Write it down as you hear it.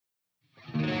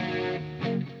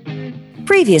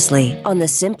Previously on the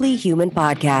Simply Human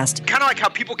podcast. Kind of like how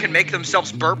people can make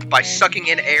themselves burp by sucking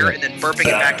in air and then burping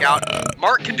it back out.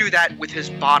 Mark can do that with his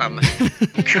bottom.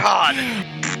 God.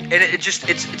 And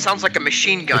it sounds like a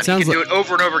machine gun. He can do it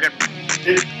over and over again.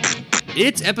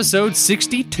 It's episode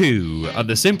 62 of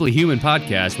the Simply Human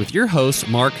podcast with your hosts,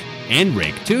 Mark and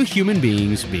Rick, two human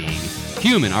beings being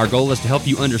human. Our goal is to help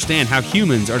you understand how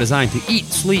humans are designed to eat,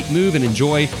 sleep, move, and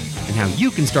enjoy, and how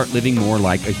you can start living more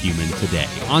like a human today.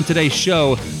 On today's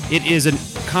show, it is a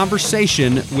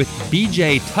conversation with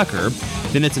BJ Tucker.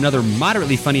 Then it's another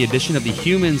moderately funny edition of the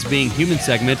Humans Being Human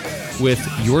segment with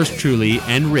yours truly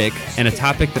and Rick, and a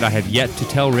topic that I have yet to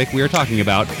tell Rick we are talking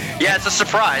about. Yeah, it's a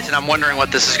surprise, and I'm wondering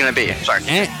what this is going to be. Sorry.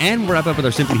 And we'll wrap up with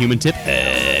our Simply Human tip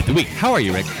of the week. How are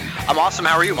you, Rick? I'm awesome.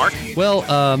 How are you, Mark? Well,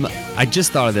 I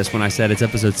just thought of this when I said it's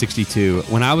episode 62.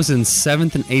 When I was in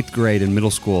 7th and 8th grade in middle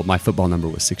school, my football number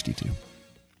was 62.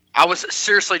 I was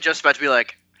seriously just about to be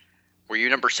like, were you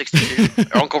number 62?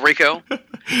 Or Uncle Rico?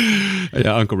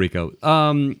 Yeah, Uncle Rico.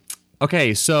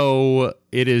 Okay, so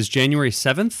it is January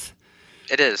 7th.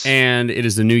 It is. And it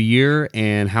is the new year,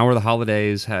 and how are the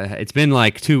holidays? It's been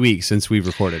like 2 weeks since we've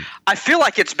recorded. I feel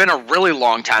like it's been a really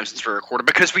long time since we recorded,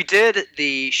 because we did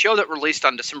the show that released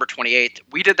on December 28th.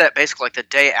 We did that basically like the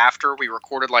day after we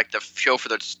recorded like the show for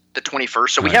the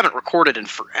 21st, so we haven't recorded in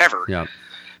forever. Yeah.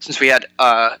 Since we had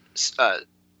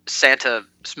Santa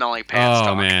smelling pants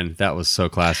talk. Oh, man, that was so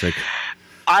classic.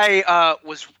 I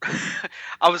was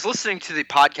listening to the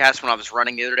podcast when I was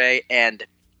running the other day, and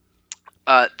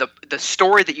the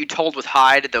story that you told with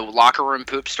Hyde, the locker room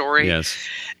poop story. Yes.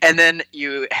 And then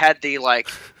you had the line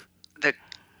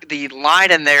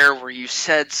in there where you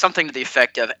said something to the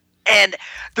effect of, and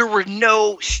there were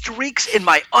no streaks in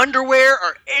my underwear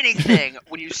or anything.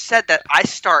 When you said that, I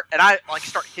start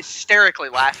hysterically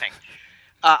laughing.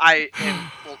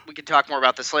 We can talk more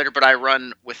about this later, but I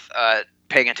run with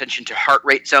paying attention to heart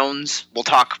rate zones. We'll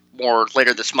talk more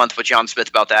later this month with John Smith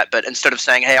about that. But instead of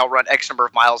saying, hey, I'll run X number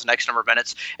of miles in X number of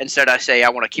minutes, instead I say I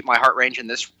want to keep my heart range in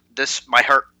my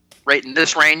heart rate in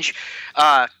this range.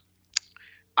 I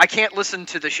can't listen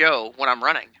to the show when I'm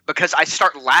running because I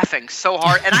start laughing so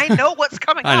hard, and I know what's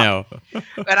coming up. I know.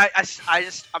 And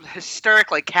I'm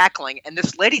hysterically cackling, and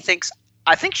this lady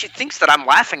I think she thinks that I'm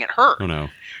laughing at her. Oh, no.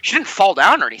 She didn't fall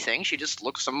down or anything. She just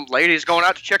looks, some lady's going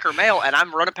out to check her mail, and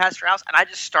I'm running past her house, and I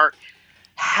just start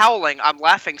howling. I'm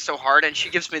laughing so hard, and she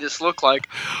gives me this look like,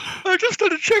 I just had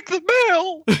to check the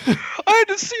mail. I had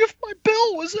to see if my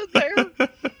bill was in there.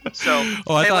 So,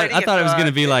 I thought it was going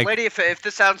to be like, lady, if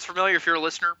this sounds familiar, if you're a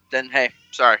listener, then hey,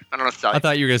 sorry, I don't know what to tell you. I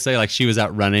thought you were going to say like she was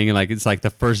out running, and like it's like the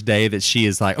first day that she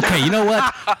is like, okay, you know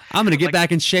what? I'm going to get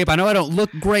back in shape. I know I don't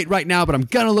look great right now, but I'm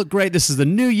going to look great. This is the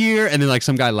new year. And then like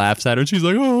some guy laughs at her, and she's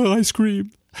like, oh, ice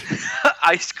cream.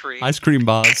 Ice cream. Ice cream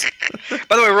bars.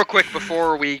 By the way, real quick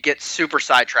before we get super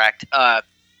sidetracked,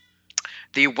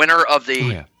 the winner of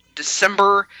the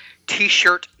December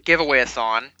T-shirt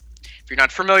giveaway-a-thon. If you're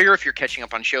not familiar, if you're catching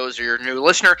up on shows or you're a new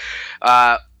listener,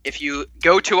 if you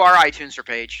go to our iTunes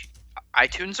page,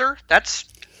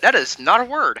 that is not a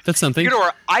word. That's something. You go to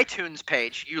our iTunes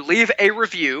page, you leave a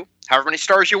review, however many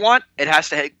stars you want. It has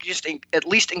to just at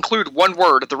least include one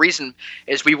word. The reason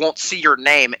is we won't see your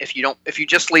name if you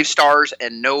just leave stars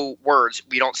and no words.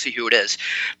 We don't see who it is.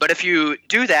 But if you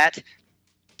do that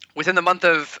within the month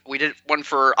of, we did one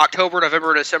for October,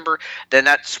 November, December, then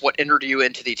that's what entered you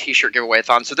into the T-shirt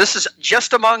giveaway-a-thon. So this is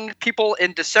just among people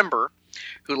in December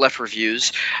who left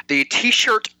reviews. The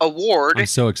T-shirt award. I'm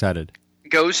so excited.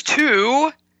 Goes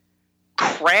to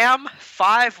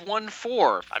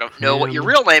Cram514. I don't know what your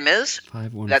real name is.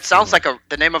 514. That sounds like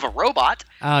the name of a robot.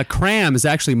 Cram is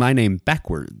actually my name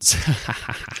backwards.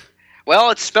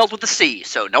 Well, it's spelled with a C,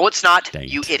 so no, it's not. Dang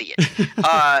you it. Idiot.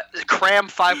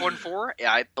 Cram514.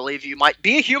 I believe you might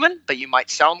be a human, but you might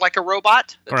sound like a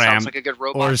robot. That sounds like a good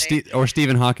robot name. Or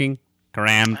Stephen Hawking.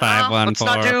 Cram514. Let's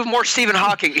not do more Stephen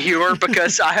Hawking humor,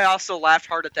 because I also laughed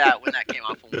hard at that when that came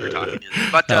up when we were talking.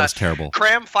 But that was terrible.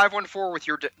 Cram514 with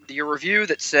your review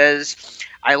that says,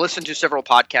 I listened to several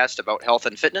podcasts about health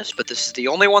and fitness, but this is the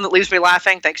only one that leaves me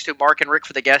laughing. Thanks to Mark and Rick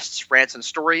for the guests, rants, and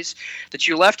stories that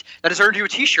you left. That has earned you a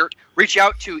T-shirt. Reach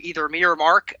out to either me or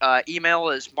Mark. Email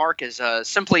is Mark is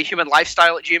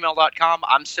simplyhumanlifestyle@gmail.com.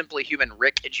 I'm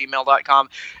simplyhumanrick@gmail.com.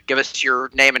 Give us your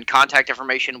name and contact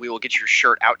information. We will get your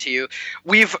shirt out to you.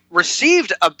 We've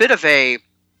received a bit of a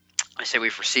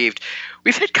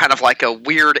we've hit kind of like a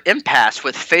weird impasse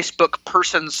with Facebook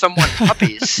person someone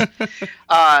puppies.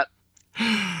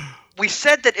 We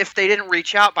said that if they didn't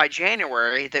reach out by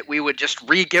January, that we would just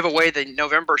re-give away the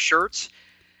November shirts.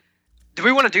 Do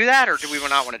we want to do that, or do we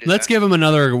not want to do that? Let's give them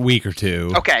another week or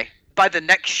two. Okay. by the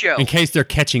next show, In case they're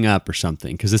catching up or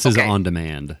something, because this is Okay. on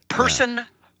demand. person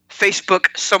Facebook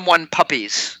someone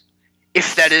puppies,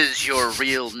 if that is your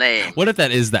real name. What if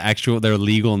that is their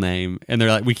legal name, and they're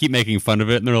like, we keep making fun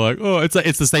of it, and they're like, oh,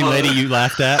 it's the same lady you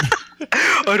laughed at.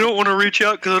 I don't want to reach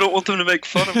out because I don't want them to make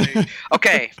fun of me.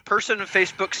 Okay, person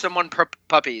Facebook someone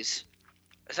puppies.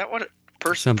 Is that what?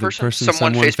 Person,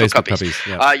 someone Facebook puppies.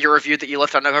 Yeah. Your review that you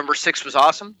left on November 6th was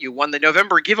awesome. You won the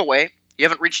November giveaway. You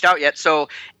haven't reached out yet, so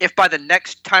if by the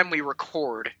next time we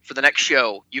record for the next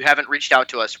show you haven't reached out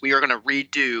to us, we are going to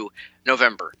redo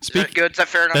November. Is that good? Is that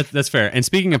fair enough? That's fair. And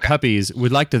speaking of puppies,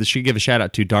 we'd like to give a shout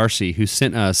out to Darcy, who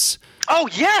sent us Oh,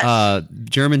 yes!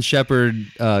 German Shepherd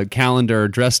calendar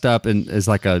dressed up as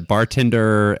like a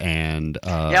bartender and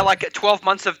like 12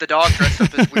 months of the dog dressed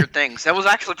up as weird things. That was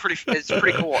actually pretty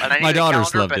cool. And I my needed a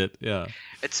daughters calendar, loved it. Yeah.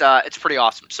 It's pretty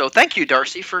awesome. So thank you,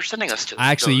 Darcy, for sending us to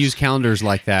I actually those. use calendars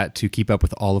like that to keep up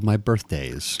with all of my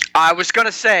birthdays. I was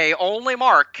gonna say only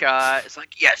Mark is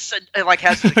like yes, and like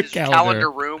has his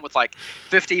calendar room with like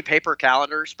 50 paper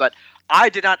calendars, but I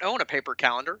did not own a paper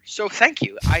calendar, so thank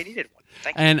you. I needed one.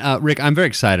 Thank you. And Rick, I'm very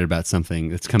excited about something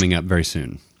that's coming up very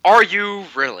soon. Are you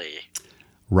really?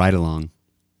 Ride along.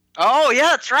 Oh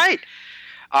yeah, that's right.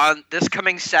 On this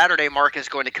coming Saturday, Mark is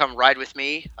going to come ride with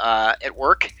me at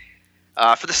work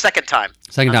for the second time.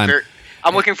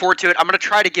 I'm looking forward to it. I'm going to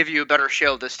try to give you a better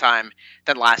show this time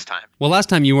than last time. Well, last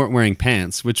time you weren't wearing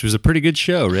pants, which was a pretty good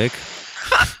show, Rick.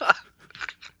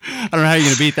 I don't know how you're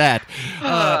going to beat that.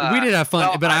 We did have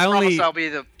fun, but I promise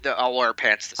I'll wear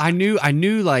pants this time. I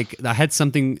knew like I had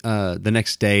something the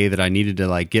next day that I needed to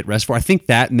like get rest for. I think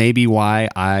that may be why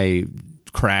I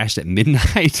crashed at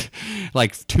midnight,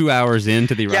 like 2 hours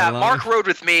into the ride. Yeah, Mark rode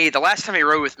with me. The last time he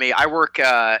rode with me, I work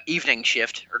evening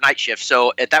shift or night shift.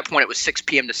 So at that point, it was 6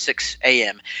 p.m. to 6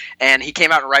 a.m. And he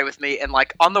came out and ride with me. And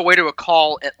like on the way to a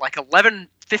call at like 11:15,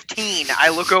 I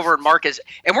look over and Mark and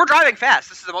we're driving fast.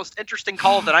 This is the most interesting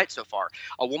call of the night so far.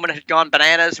 A woman had gone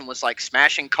bananas and was like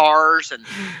smashing cars and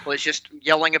was just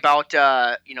yelling about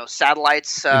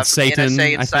satellites from Satan, the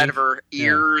NSA inside of her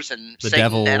ears and the Satan.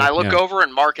 devil. And I look over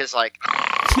and Mark is like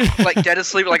dead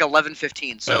asleep at like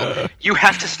 11:15. So you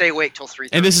have to stay awake till 3:30.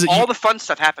 And this is all the fun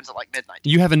stuff happens at like midnight.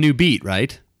 You have a new beat,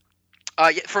 right?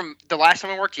 From the last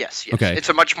time we worked, yes. Okay. It's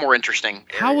a much more interesting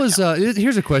area. How was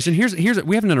here's a question. Here's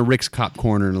we haven't done a Rick's Cop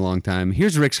Corner in a long time.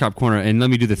 Here's Rick's Cop Corner, and let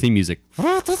me do the theme music.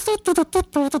 That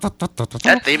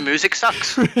theme music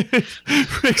sucks.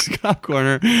 Rick's Cop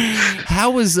Corner.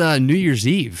 How was New Year's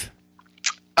Eve?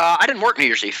 I didn't work New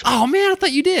Year's Eve. Oh man, I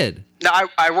thought you did. No,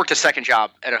 I worked a second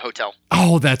job at a hotel.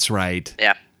 Oh, that's right.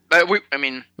 Yeah. But was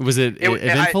it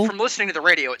eventful? From listening to the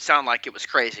radio, it sounded like it was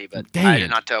crazy, but Dang I it. did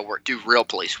not do real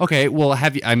police work. Okay, well,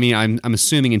 have you? I mean, I'm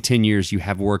assuming in 10 years you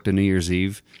have worked a New Year's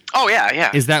Eve. Oh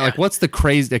yeah. Is that like what's the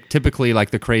typically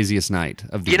like the craziest night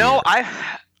of the year?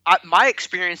 My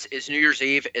experience is New Year's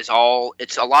Eve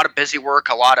it's a lot of busy work,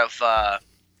 a lot of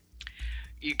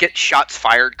you get shots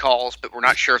fired calls, but we're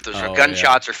not sure if those are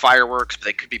gunshots or fireworks, but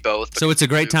they could be both. So it's a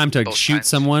great time to shoot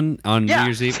someone on New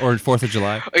Year's Eve or 4th of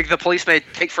July? Like the police may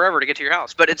take forever to get to your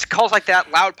house, but it's calls like that,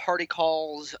 loud party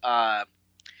calls, later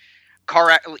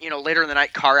in the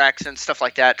night car accidents, stuff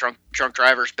like that, drunk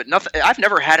drivers, but nothing. I've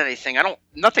never had anything.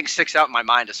 Nothing sticks out in my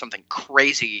mind as something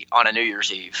crazy on a New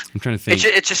Year's Eve. I'm trying to think.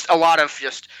 It's just a lot of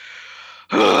just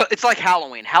it's like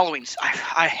Halloween.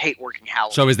 I hate working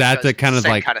Halloween. So is that the kind of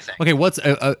same like kind of thing. Okay, what's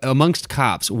amongst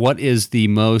cops? What is the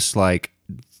most like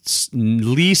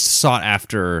least sought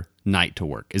after night to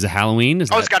work? Is it Halloween? It's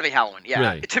got to be Halloween. Yeah,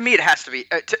 Really? To me it has to be.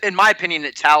 In my opinion,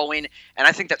 it's Halloween, and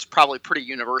I think that's probably pretty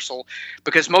universal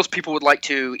because most people would like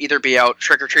to either be out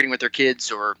trick or treating with their kids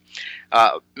or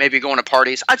maybe going to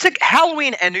parties. I'd say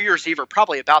Halloween and New Year's Eve are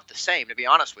probably about the same, to be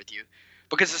honest with you.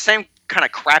 Because the same kind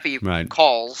of crappy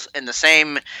calls and the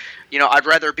same, I'd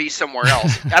rather be somewhere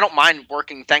else. I don't mind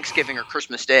working Thanksgiving or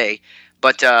Christmas Day,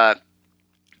 but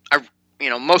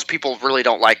most people really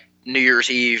don't like New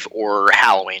Year's Eve or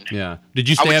Halloween. Yeah. Did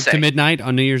you stay up to midnight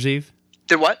on New Year's Eve?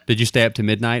 Did what? Did you stay up to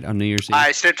midnight on New Year's Eve?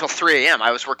 I stayed until 3 a.m.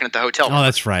 I was working at the hotel. Oh,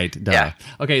 that's right. Duh. Yeah.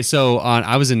 Okay, so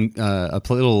I was in a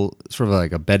little sort of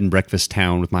like a bed and breakfast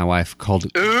town with my wife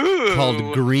called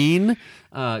Green.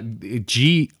 Gruene,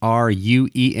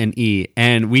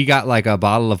 and we got like a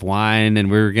bottle of wine, and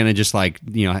we were gonna just like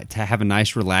to have a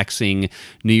nice relaxing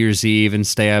New Year's Eve and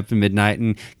stay up at midnight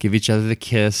and give each other the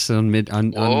kiss on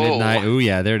midnight. Oh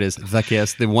yeah, there it is, the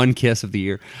kiss, the one kiss of the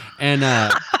year, and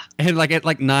and like at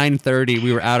like 9:30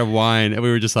 we were out of wine, and we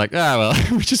were just like, well,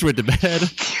 we just went to bed.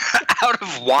 Out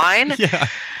of wine? Yeah.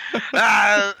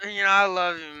 I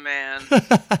love you, man. I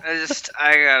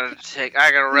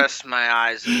gotta rest my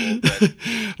eyes a little bit.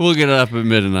 We'll get up at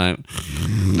midnight.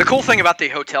 The cool thing about the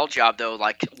hotel job, though,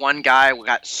 like one guy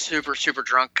got super, super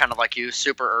drunk, kind of like you,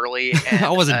 super early. And, I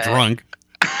wasn't drunk.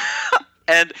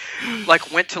 And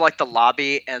like went to like the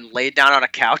lobby and laid down on a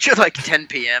couch at like 10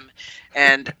 p.m.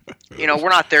 And, you know, we're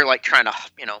not there like trying to,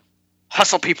 you know,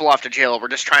 hustle people off to jail. We're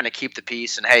just trying to keep the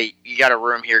peace. And, hey, you got a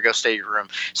room here. Go stay in your room.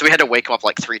 So we had to wake him up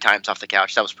like 3 times off the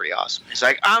couch. That was pretty awesome. He's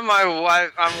like, I'm my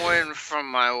wife. I'm waiting for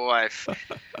my wife.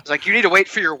 It's like, you need to wait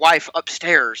for your wife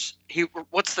upstairs.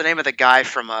 What's the name of the guy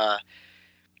from like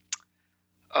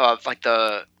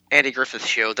the Andy Griffith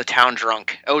show, The Town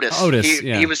Drunk? Otis.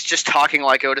 He was just talking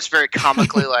like Otis, very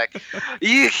comically like,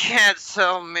 you can't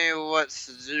tell me what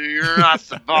to do. You're not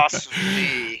the boss of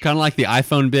me. Kind of like the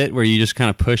iPhone bit where you just kind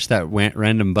of push that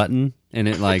random button and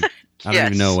it like, I don't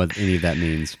even know what any of that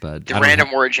means, but the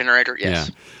random word generator.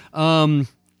 Yes. Yeah.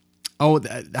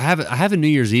 I have a New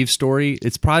Year's Eve story.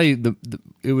 It's probably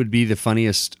it would be the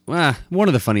funniest, one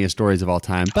of the funniest stories of all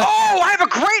time. But I have a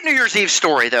great New Year's Eve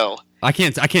story though. I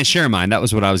can't share mine. That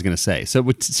was what I was going to say. So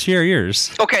share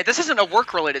yours. Okay, this isn't a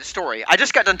work-related story. I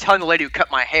just got done telling the lady who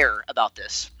cut my hair about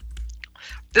this.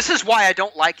 This is why I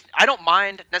don't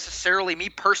mind necessarily. Me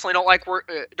personally,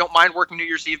 don't mind working New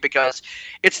Year's Eve because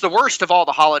it's the worst of all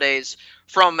the holidays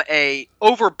from a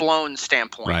overblown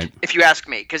standpoint, right. If you ask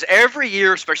me. Because every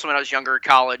year, especially when I was younger,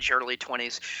 college, early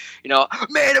 20s, you know,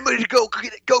 man, I'm going to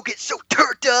go get so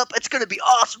turned up. It's going to be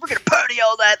awesome. We're going to party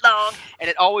all night long. And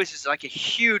it always is like a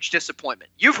huge disappointment.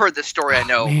 You've heard this story, I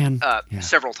know,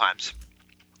 several times.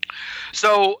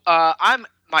 So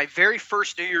my very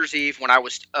first New Year's Eve when I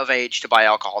was of age to buy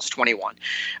alcohol was 21.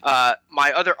 Our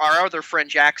other friend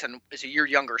Jackson is a year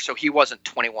younger, so he wasn't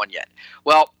 21 yet.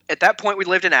 Well, at that point we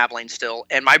lived in Abilene still,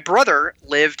 and my brother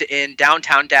lived in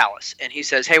downtown Dallas. And he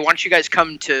says, "Hey, why don't you guys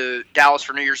come to Dallas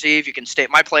for New Year's Eve? You can stay at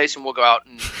my place, and we'll go out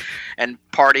and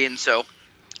party." And so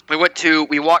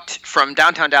we walked from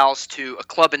downtown Dallas to a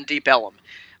club in Deep Ellum.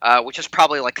 Which is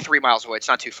probably like 3 miles away. It's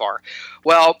not too far.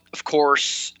 Well, of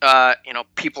course, you know,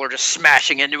 people are just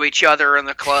smashing into each other in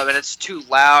the club, and it's too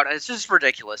loud, and it's just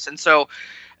ridiculous. And so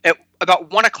at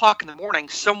about 1 o'clock in the morning,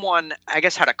 someone, I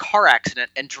guess, had a car accident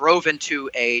and drove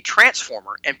into a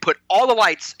transformer and put all the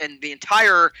lights in the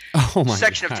entire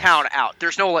section of town out.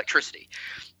 There's no electricity.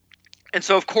 And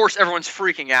so, of course, everyone's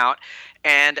freaking out.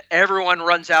 And everyone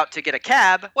runs out to get a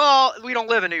cab. Well, we don't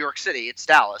live in New York City. It's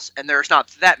Dallas, and there's not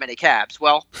that many cabs.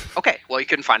 Well, okay. Well, you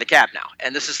couldn't find a cab now.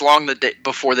 And this is long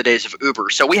before the days of Uber.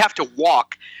 So we have to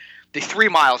walk the 3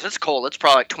 miles. It's cold. It's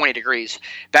probably like 20 degrees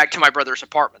back to my brother's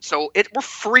apartment. So we're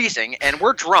freezing, and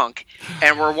we're drunk,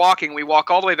 and we're walking. We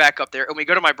walk all the way back up there, and we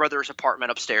go to my brother's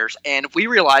apartment upstairs, and we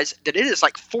realize that it is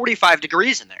like 45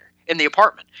 degrees in there in the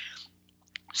apartment.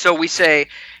 So we say,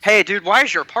 "Hey, dude, why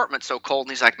is your apartment so cold?"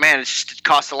 And he's like, "Man, it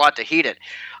costs a lot to heat it.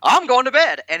 I'm going to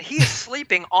bed." And he is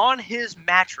sleeping on his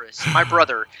mattress, my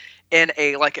brother, in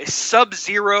a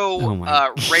sub-zero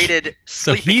rated sleeping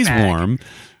So he's bag, warm.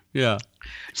 Yeah.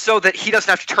 so that he doesn't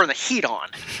have to turn the heat on.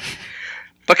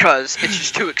 Because it's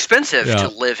just too expensive to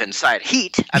live inside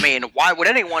heat. I mean, why would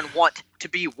anyone want to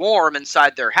be warm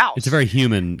inside their house? It's a very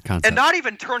human concept. And not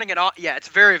even turning it on. Yeah, it's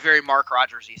very, very Mark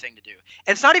Rogers-y thing to do.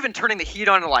 And it's not even turning the heat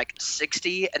on to like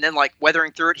 60 and then like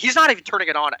weathering through it. He's not even turning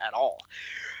it on at all.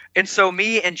 And so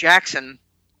me and Jackson,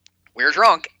 we're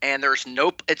drunk, and there's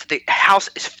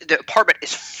the apartment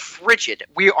is frigid.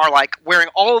 We are like wearing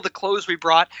all of the clothes we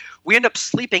brought. We end up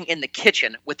sleeping in the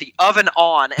kitchen with the oven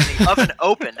on and the oven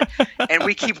open, and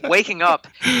we keep waking up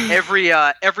every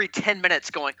 10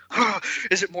 minutes going,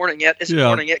 "Is it morning yet? Is it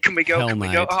morning yet? Can we go? Can we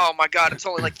go? Oh my God, it's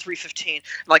only like 3:15."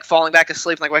 Like falling back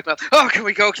asleep, like waking up. "Oh, can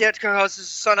we go yet? Is the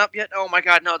sun up yet? Oh my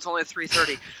God, no, it's only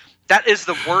 3:30." That is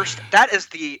the worst. That is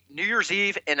the New Year's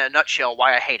Eve in a nutshell.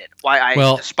 Why I hate it. Why I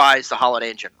despise the holiday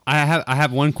in general. I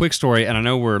have one quick story, and I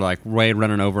know we're like way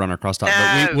running over on our crosstalk,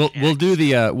 but we'll do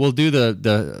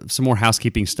the some more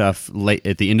housekeeping stuff late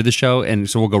at the end of the show, and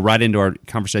so we'll go right into our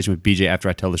conversation with BJ after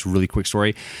I tell this really quick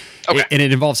story. Okay. And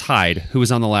it involves Hyde, who was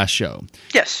on the last show.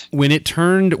 Yes. When it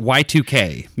turned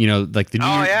Y2K, you know, like the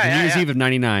New Year's Eve of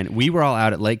 '99, we were all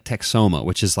out at Lake Texoma,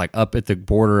 which is like up at the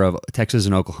border of Texas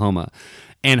and Oklahoma.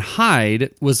 And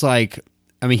Hyde was like,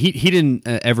 I mean, he didn't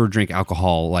ever drink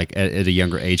alcohol like at a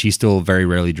younger age. He still very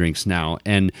rarely drinks now.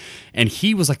 And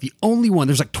he was like the only one.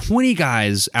 There's like 20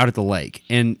 guys out at the lake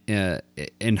and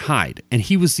Hyde. And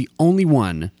he was the only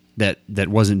one that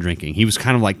wasn't drinking. He was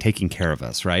kind of like taking care of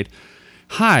us, right?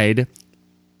 Hyde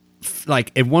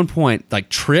like at one point like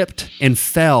tripped and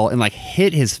fell and like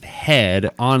hit his head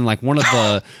on like one of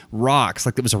the rocks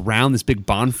like that was around this big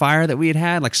bonfire that we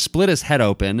had, like split his head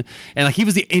open, and like he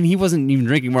wasn't even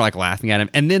drinking, we're like laughing at him.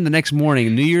 And then the next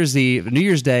morning, New Year's Day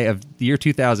of the year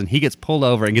 2000, he gets pulled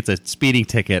over and gets a speeding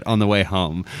ticket on the way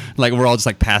home. Like we're all just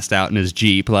like passed out in his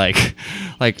Jeep, like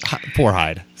poor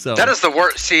Hyde. So that is the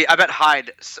worst. See, I bet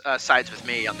Hyde sides with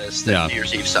me on this. That New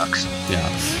Year's Eve sucks. Yeah,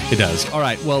 it does. All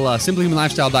right. Well,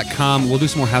 simplyhumanlifestyle.com. We'll do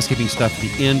some more housekeeping stuff at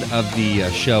the end of the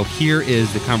show. Here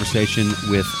is the conversation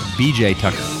with BJ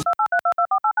Tucker.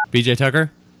 BJ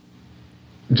Tucker?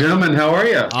 Gentlemen, how are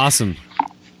you? Awesome.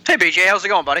 Hey, BJ. How's it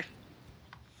going, buddy?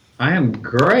 I am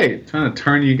great. Trying to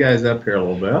turn you guys up here a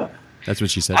little bit. That's what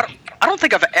she said. I don't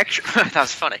think I've actually... That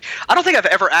was funny. I don't think I've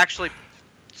ever actually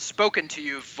spoken to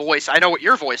you voice. I know what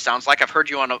your voice sounds like. I've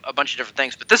heard you on a bunch of different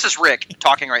things, but this is Rick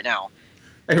talking right now.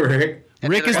 Hey, Rick.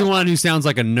 Rick is the one who sounds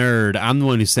like a nerd. I'm the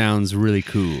one who sounds really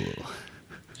cool.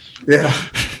 Yeah.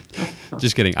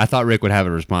 Just kidding. I thought Rick would have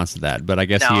a response to that, but I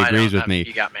guess he agrees with me.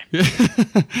 You got me.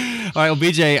 All right, well,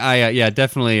 BJ, I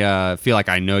definitely feel like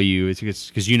I know you. It's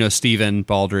because you know Stephen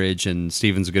Baldridge, and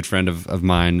Stephen's a good friend of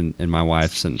mine and my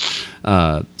wife's. And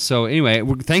so anyway,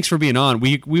 thanks for being on.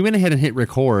 We went ahead and hit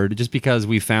record just because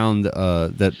we found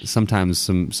that sometimes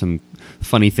some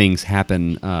funny things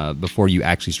happen before you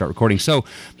actually start recording. So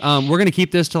we're going to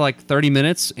keep this to like 30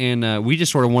 minutes, and we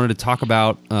just sort of wanted to talk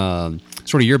about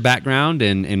sort of your background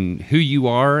and who you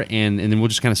are, and then we'll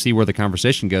just kind of see where the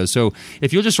conversation goes. So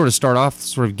if you'll just sort of start off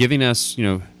sort of giving us,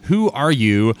 who are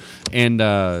you and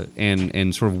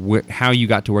sort of how you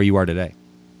got to where you are today.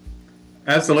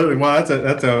 Absolutely. Well,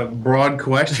 that's a broad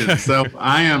question. So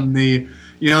I am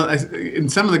in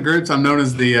some of the groups I'm known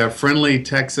as the friendly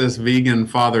Texas vegan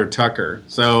father Tucker.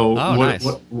 So nice.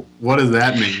 What does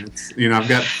that mean? It's, I've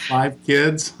got 5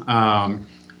 kids.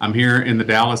 I'm here in the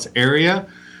Dallas area.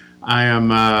 I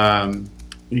am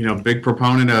big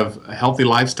proponent of a healthy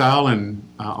lifestyle and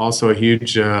also a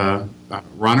huge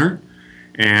runner.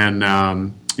 And,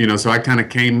 so I kind of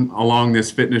came along this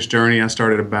fitness journey. I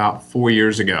started about 4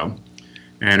 years ago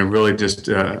and really just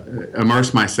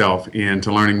immersed myself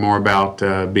into learning more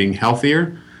about being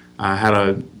healthier, how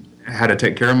to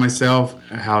take care of myself,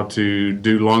 how to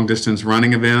do long-distance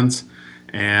running events.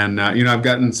 And, I've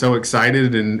gotten so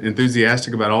excited and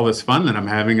enthusiastic about all this fun that I'm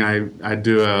having. I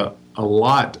do a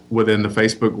lot within the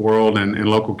Facebook world and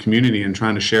local community and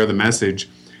trying to share the message.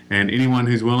 And anyone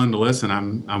who's willing to listen,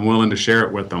 I'm willing to share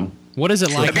it with them. What is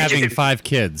it like having 5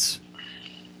 kids?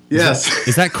 Yes.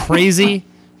 Is that crazy?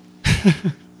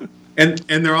 And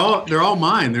they're all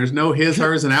mine. There's no his,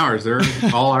 hers, and ours. They're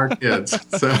all our kids.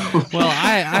 So well,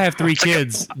 I have 3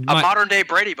 kids. A modern day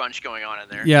Brady Bunch going on in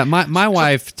there. Yeah, my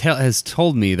wife has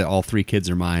told me that all 3 kids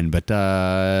are mine, but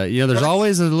there's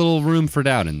always a little room for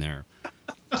doubt in there.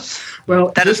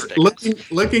 Well, that just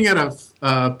looking at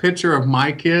a picture of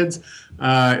my kids,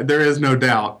 there is no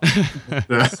doubt.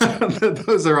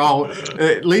 Those are all,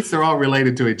 at least they're all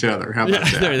related to each other. How about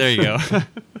that? There you go.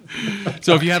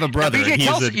 So if you have a brother,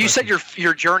 BJ, you said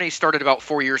your journey started about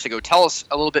 4 years ago. Tell us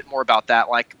a little bit more about that,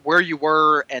 like where you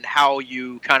were and how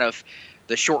you kind of,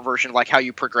 the short version, like how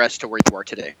you progressed to where you are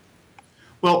today.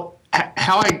 Well,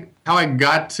 how I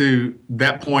got to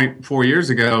that point 4 years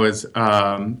ago is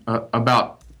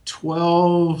about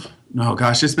 12, no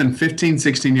gosh, it's been 15,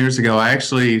 16 years ago. I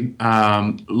actually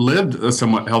lived a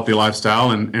somewhat healthy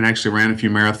lifestyle and actually ran a few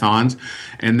marathons.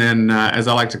 And then, as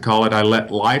I like to call it, I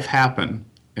let life happen.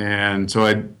 And so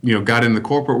I got in the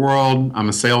corporate world. I'm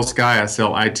a sales guy. I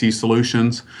sell IT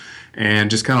solutions and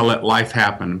just kind of let life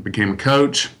happen. Became a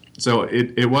coach. So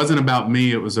it wasn't about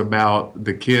me. It was about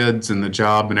the kids and the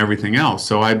job and everything else.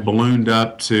 So I ballooned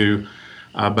up to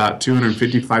about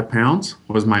 255 pounds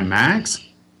was my max.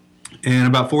 And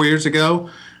about 4 years ago,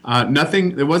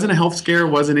 it wasn't a health scare,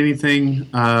 wasn't anything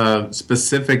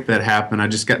specific that happened. I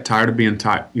just got tired of being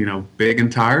big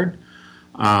and tired.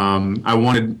 I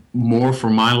wanted more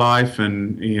for my life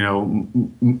and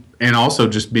also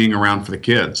just being around for the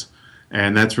kids.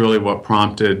 And that's really what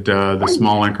prompted the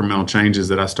small incremental changes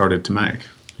that I started to make.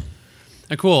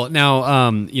 Cool. Now,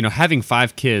 having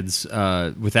 5 kids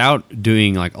without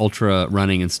doing like ultra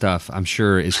running and stuff, I'm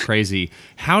sure is crazy.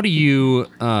 How do you,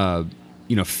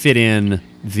 fit in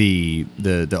the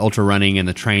ultra running and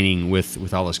the training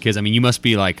with all those kids? I mean, you must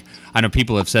be like, I know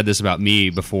people have said this about me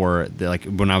before, like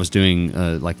when I was doing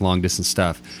like long distance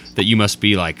stuff, that you must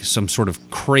be like some sort of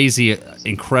crazy,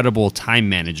 incredible time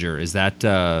manager. Is that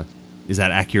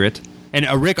accurate? And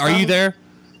Rick, are you there?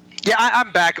 Yeah,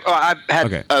 I'm back. I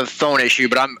had a phone issue,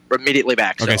 but I'm immediately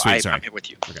back. So okay, sweet. Sorry. I'm here with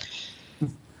you. Okay.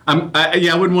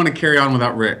 I wouldn't want to carry on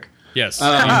without Rick. Yes.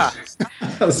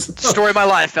 Story of my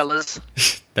life, fellas.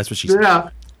 That's what she said. Yeah.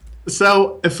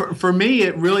 So for me,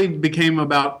 it really became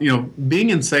about,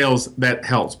 being in sales. That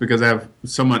helps because I have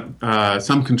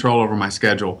some control over my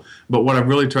schedule. But what I've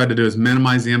really tried to do is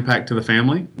minimize the impact to the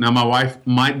family. Now, my wife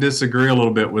might disagree a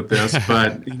little bit with this,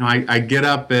 but I get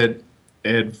up at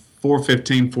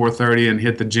 4:15, 4:30 and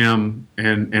hit the gym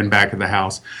and back at the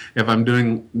house. If I'm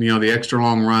doing the extra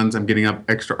long runs, I'm getting up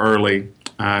extra early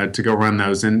to go run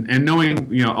those. And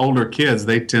knowing older kids,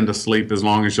 they tend to sleep as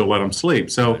long as you'll let them sleep.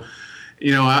 So.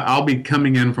 I'll be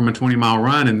coming in from a 20-mile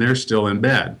run and they're still in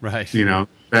bed. Right.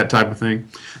 That type of thing.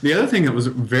 The other thing that was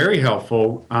very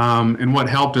helpful, and what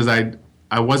helped is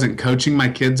I wasn't coaching my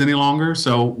kids any longer.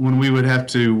 So when we would have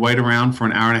to wait around for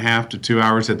an hour and a half to 2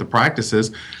 hours at the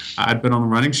practices, I'd put on the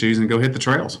running shoes and go hit the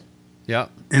trails. Yeah.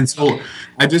 And so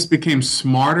I just became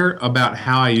smarter about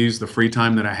how I use the free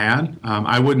time that I had.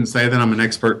 I wouldn't say that I'm an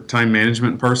expert time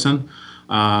management person.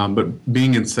 But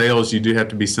being in sales, you do have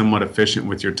to be somewhat efficient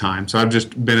with your time. So I've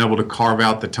just been able to carve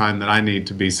out the time that I need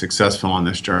to be successful on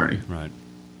this journey. Right.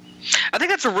 I think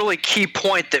that's a really key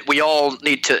point that we all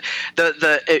need to.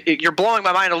 You're blowing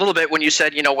my mind a little bit when you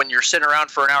said, when you're sitting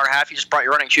around for an hour and a half, you just brought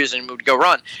your running shoes and moved to go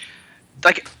run.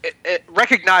 Like,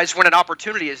 recognize when an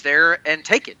opportunity is there and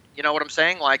take it. You know what I'm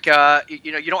saying? Like, you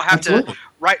don't have Absolutely. to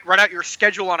write out your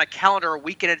schedule on a calendar a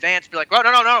week in advance. Be like, well,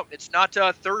 no, it's not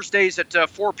Thursdays at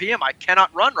 4 p.m. I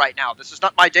cannot run right now. This is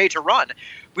not my day to run.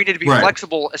 We need to be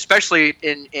flexible, especially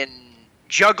in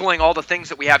juggling all the things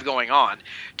that we have going on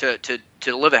to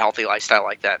live a healthy lifestyle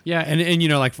like that. Yeah, and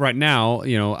like right now,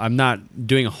 I'm not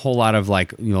doing a whole lot of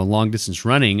long distance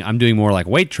running. I'm doing more like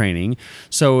weight training.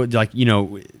 So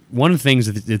one of the things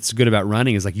that's good about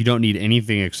running is you don't need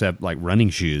anything except running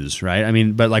shoes, right? I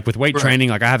mean, but with weight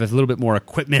training, I have a little bit more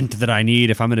equipment that I need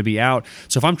if I'm going to be out.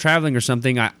 So if I'm traveling or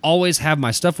something, I always have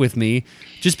my stuff with me,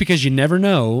 just because you never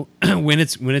know when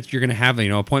you're going to have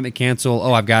appointment cancel.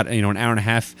 Oh, I've got an hour and a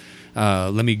half.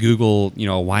 Let me Google,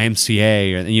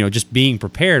 YMCA, or just being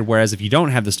prepared. Whereas if you don't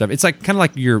have the stuff, it's kind of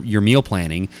like your meal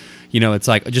planning. It's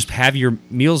just have your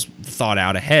meals thought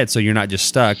out ahead, so you're not just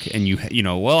stuck and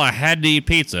I had to eat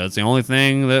pizza. It's the only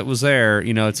thing that was there.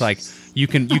 It's you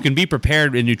can be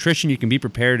prepared in nutrition. You can be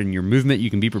prepared in your movement. You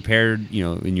can be prepared,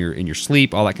 in your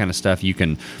sleep, all that kind of stuff. You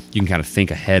can kind of think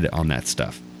ahead on that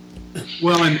stuff.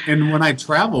 Well, and when I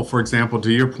travel, for example,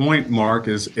 to your point, Mark,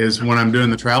 is when I'm doing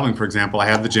the traveling, for example, I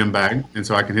have the gym bag, and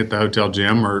so I can hit the hotel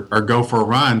gym or go for a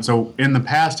run. So in the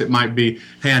past, it might be,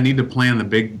 hey, I need to plan the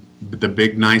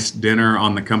big nice dinner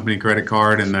on the company credit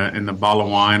card and the bottle of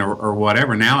wine or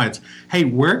whatever. Now it's, hey,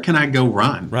 where can I go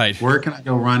run? Right. Where can I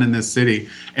go run in this city?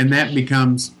 And that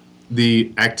becomes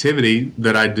the activity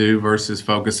that I do versus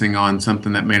focusing on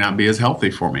something that may not be as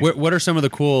healthy for me. What are some of the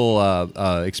cool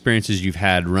experiences you've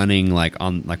had running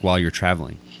while you're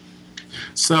traveling?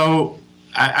 So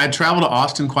I travel to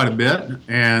Austin quite a bit,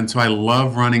 and so I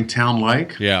love running Town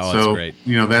Lake. Yeah, so, that's great.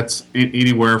 That's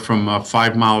anywhere from a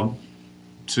 5-mile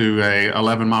to a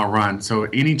 11-mile run. So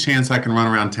any chance I can run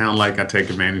around Town Lake, I take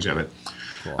advantage of it.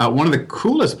 Cool. One of the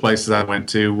coolest places I went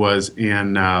to was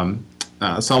in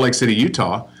Salt Lake City,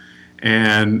 Utah.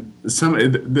 And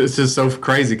this is so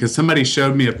crazy because somebody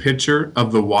showed me a picture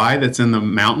of the Y that's in the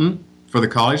mountain for the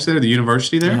college there, the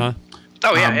university there. Uh-huh.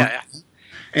 Oh, yeah.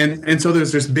 And so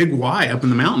there's this big Y up in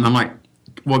the mountain. I'm like,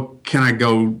 well, can I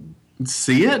go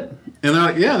see it? And they're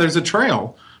like, yeah, there's a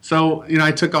trail. So,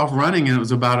 I took off running, and it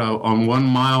was about a 1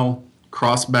 mile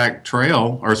crossback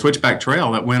trail or switchback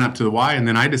trail that went up to the Y. And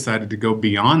then I decided to go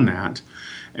beyond that.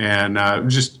 And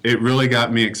it really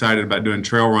got me excited about doing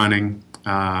trail running.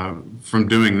 From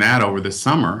doing that over the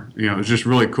summer, it was just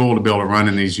really cool to be able to run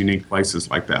in these unique places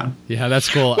like that. Yeah, that's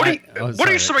cool. What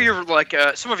are some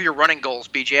of your running goals,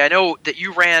 BJ? I know that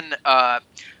you ran.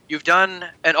 You've done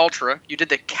an ultra. You did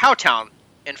the Cowtown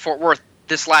in Fort Worth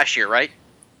this last year, right?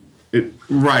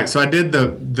 Right. So I did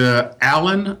the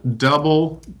Allen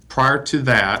double prior to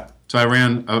that. So I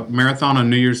ran a marathon on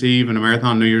New Year's Eve and a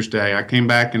marathon on New Year's Day. I came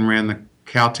back and ran the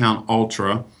Cowtown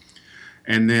Ultra.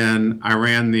 And then I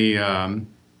ran the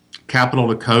Capital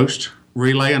to Coast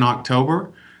relay in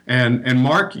October. And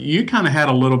Mark, you kind of had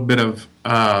a little bit of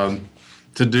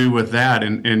to do with that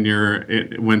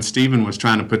when Stephen was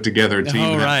trying to put together a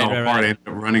team that fell apart. I ended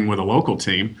up running with a local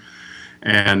team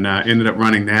and ended up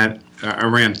running that. I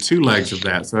ran 2 legs of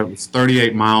that. So it was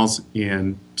 38 miles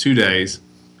in 2 days.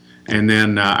 And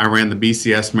then I ran the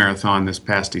BCS Marathon this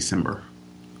past December.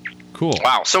 Cool.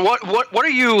 Wow. So what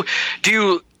do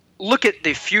you look at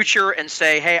the future and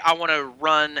say, hey, I want to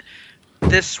run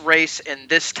this race in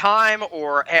this time,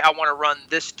 or hey, I want to run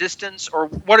this distance, or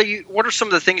what are some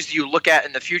of the things that you look at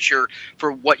in the future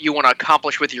for what you want to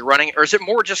accomplish with your running? Or is it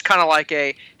more just kind of like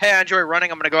hey, I enjoy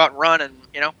running, I'm going to go out and run, and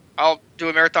I'll do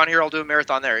a marathon here, I'll do a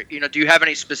marathon there. Do you have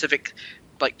any specific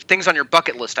things on your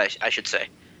bucket list, I should say?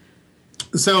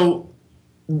 So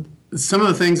some of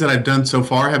the things that I've done so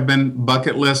far have been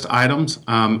bucket list items.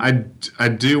 I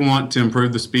do want to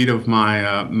improve the speed of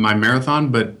my my marathon,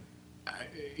 but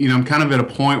I'm kind of at a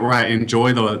point where I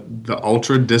enjoy the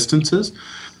ultra distances.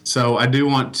 So I do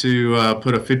want to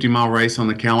put a 50-mile race on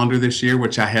the calendar this year,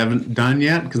 which I haven't done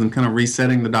yet because I'm kind of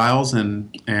resetting the dials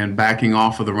and backing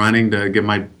off of the running to give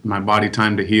my body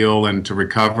time to heal and to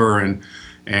recover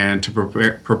and to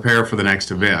prepare for the next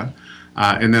event.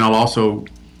 And then I'll also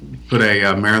put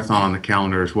a marathon on the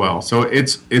calendar as well. So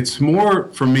it's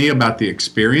more for me about the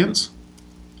experience.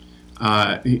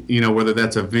 Whether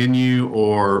that's a venue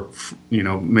or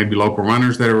maybe local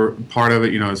runners that are part of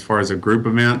it. As far as a group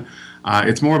event.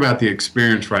 It's more about the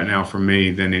experience right now for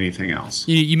me than anything else.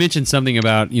 You mentioned something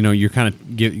about you're kind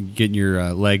of getting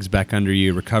your legs back under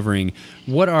you, recovering.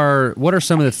 What are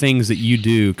some of the things that you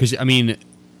do? Because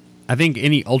I think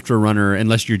any ultra runner,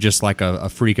 unless you're just like a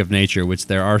freak of nature, which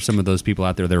there are some of those people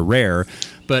out there, they're rare.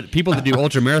 But people that do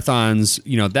ultra marathons,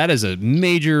 that is a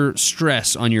major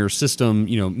stress on your system,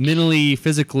 mentally,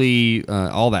 physically,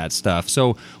 all that stuff.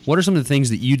 So what are some of the things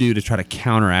that you do to try to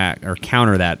counter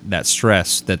that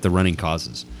stress that the running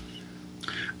causes?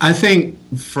 I think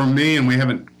for me, and we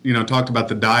haven't, talked about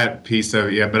the diet piece of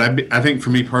it yet, but I think for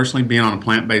me personally, being on a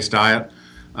plant-based diet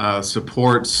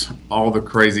supports all the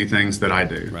crazy things that I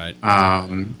do. Right.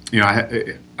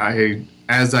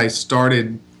 As I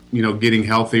started, getting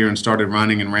healthier and started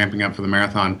running and ramping up for the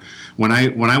marathon, when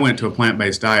I went to a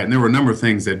plant-based diet, and there were a number of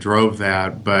things that drove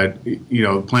that, but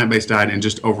plant-based diet and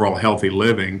just overall healthy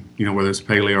living, whether it's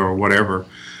paleo or whatever,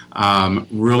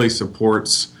 really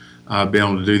supports being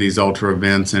able to do these ultra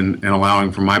events and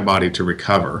allowing for my body to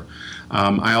recover.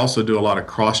 I also do a lot of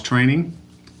cross training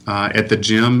at the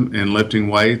gym and lifting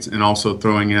weights, and also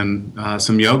throwing in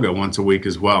some yoga once a week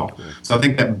as well. So I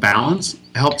think that balance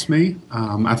helps me.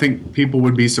 I think people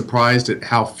would be surprised at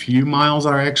how few miles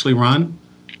I actually run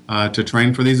to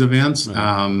train for these events.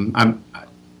 I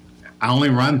only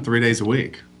run 3 days a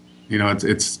week.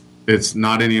 It's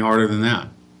not any harder than that.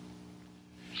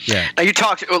 Yeah. Now you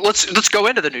talked. Let's go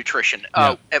into the nutrition.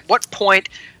 At what point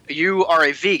you are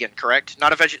a vegan, correct?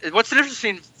 Not a vegetarian. What's the difference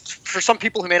between, for some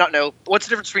people who may not know, what's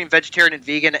the difference between vegetarian and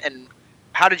vegan, and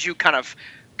how did you kind of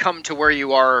come to where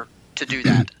you are to do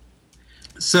that?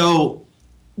 So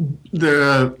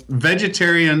the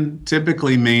vegetarian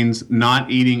typically means not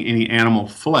eating any animal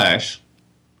flesh.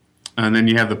 And then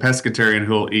you have the pescatarian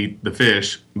who'll eat the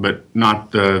fish, but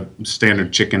not the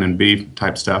standard chicken and beef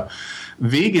type stuff.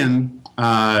 Vegan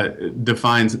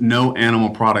defines no animal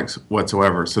products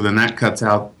whatsoever. So then that cuts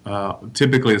out,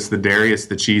 typically it's the dairy, it's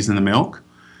the cheese and the milk.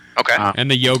 Okay. And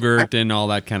the yogurt and all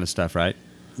that kind of stuff, right?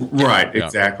 Right,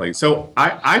 exactly. So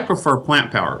I prefer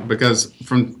plant power because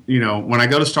when I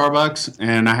go to Starbucks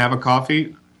and I have a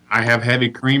coffee, I have heavy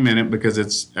cream in it because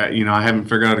it's, I haven't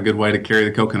figured out a good way to carry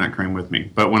the coconut cream with me.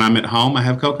 But when I'm at home, I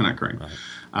have coconut cream. Right.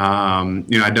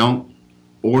 I don't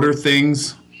order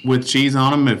things with cheese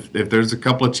on them. If there's a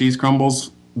couple of cheese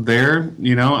crumbles there,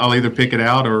 I'll either pick it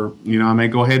out or, I may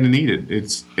go ahead and eat it.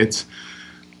 It's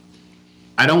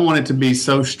I don't want it to be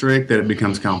so strict that it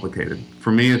becomes complicated.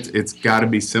 For me, it's got to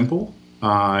be simple.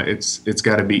 It's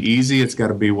got to be easy. It's got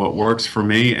to be what works for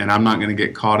me, and I'm not going to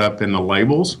get caught up in the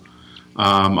labels.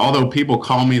 Although people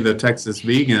call me the Texas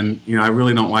vegan, I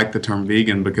really don't like the term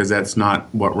vegan because that's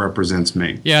not what represents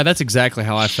me. Yeah, that's exactly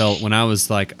how I felt when I was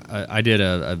I did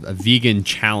a vegan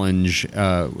challenge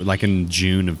like in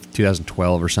June of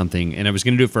 2012 or something, and I was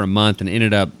going to do it for a month and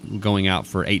ended up going out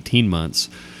for 18 months.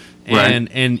 And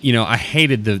right. And I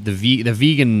hated the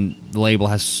vegan label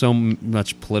has so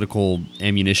much political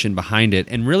ammunition behind it,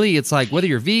 and really it's like whether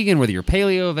you're vegan, whether you're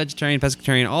paleo, vegetarian,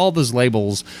 pescatarian, all those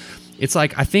labels, it's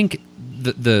like I think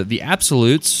the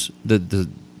absolutes,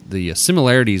 the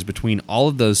similarities between all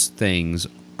of those things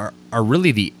are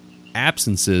really the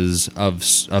absences of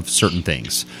certain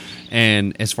things.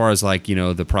 And as far as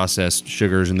the processed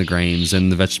sugars and the grains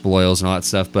and the vegetable oils and all that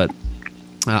stuff, but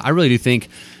I really do think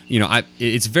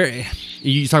it's very.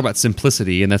 You talk about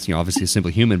simplicity, and that's obviously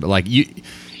Simply Human, but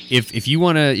if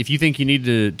you think you need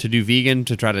to do vegan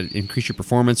to try to increase your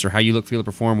performance or how you look, feel, or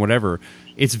perform, whatever,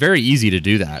 it's very easy to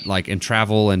do that. And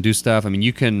travel and do stuff. I mean,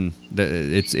 you can.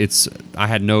 It's. I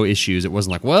had no issues. It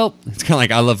wasn't it's kind of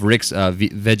like I love Rick's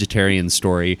vegetarian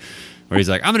story. where he's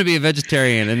like, I'm going to be a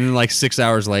vegetarian. And then like 6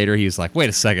 hours later, he's like, wait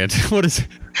a second. What is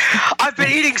I've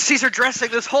been eating Caesar dressing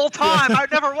this whole time. I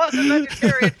never was a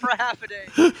vegetarian for a half a day.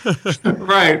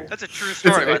 Right. That's a true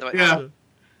story, by the way. Yeah.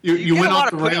 You went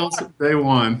off the rails day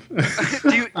one.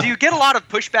 do you get a lot of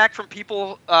pushback from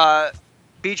people,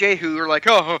 BJ, who are like,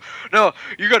 oh, no,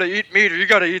 you got to eat meat, or you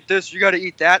got to eat this, you got to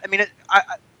eat that? I mean,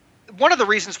 one of the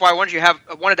reasons why I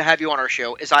wanted to have you on our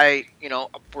show is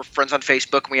we're friends on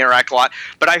Facebook and we interact a lot.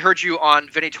 But I heard you on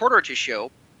Vinny Tortorich's show,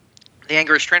 the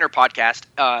Angriest Trainer podcast,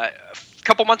 a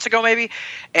couple months ago maybe,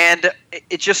 and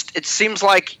it seems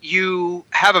like you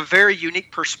have a very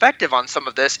unique perspective on some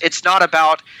of this. It's not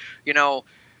about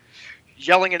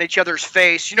yelling in each other's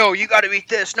face. You got to eat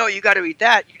this. No, you got to eat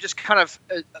that. You just kind of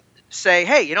say,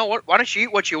 hey, you know what? Why don't you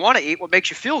eat what you want to eat? What makes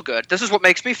you feel good? This is what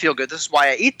makes me feel good. This is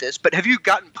why I eat this. But have you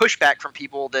gotten pushback from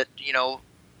people that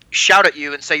shout at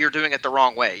you and say you're doing it the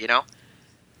wrong way?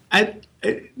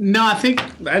 No, I think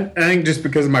just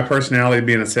because of my personality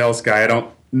being a sales guy,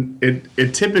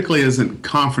 it typically isn't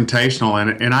confrontational,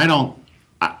 and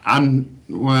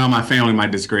my family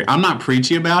might disagree. I'm not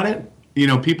preachy about it.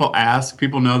 People ask.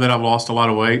 People know that I've lost a lot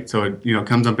of weight, so it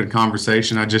comes up in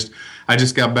conversation. I just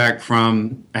got back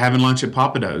from having lunch at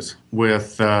Pappadeaux's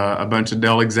with a bunch of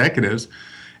Dell executives,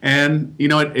 and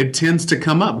it tends to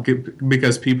come up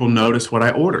because people notice what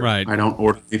I order. Right. I don't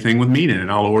order anything with meat in it.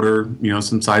 I'll order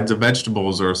some sides of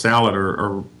vegetables or a salad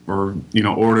or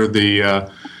order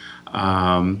the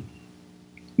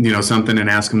something and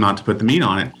ask them not to put the meat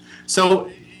on it. So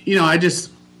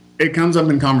it comes up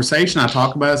in conversation. I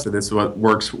talk about it, so this is what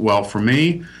works well for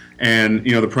me. And,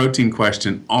 the protein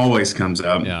question always comes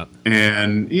up. Yeah.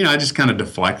 And, I just kind of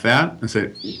deflect that. I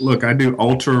say, look, I do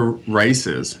ultra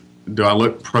races. Do I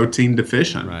look protein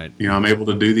deficient? Right. I'm able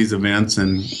to do these events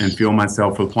and fuel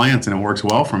myself with plants, and it works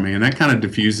well for me. And that kind of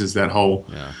diffuses that whole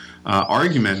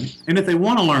argument. And if they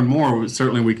want to learn more,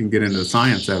 certainly we can get into the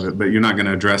science of it, but you're not going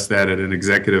to address that at an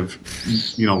executive,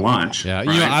 lunch. Yeah.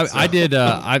 Right? I did,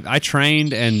 I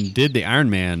trained and did the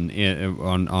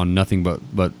Ironman on nothing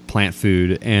but plant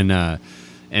food, and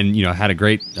had a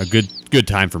good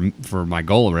time for my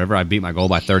goal or whatever. I beat my goal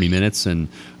by 30 minutes, and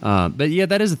but yeah,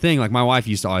 that is the thing. Like my wife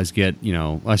used to always get,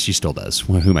 well, she still does.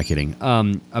 Who am I kidding?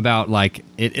 About like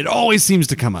it always seems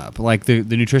to come up, like the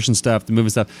nutrition stuff, the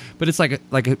movement stuff. But it's like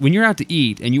when you're out to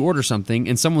eat and you order something,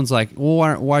 and someone's like,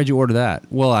 well, why did you order that?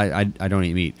 Well, I don't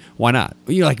eat meat. Why not?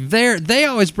 You're like they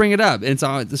always bring it up, and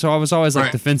so I was always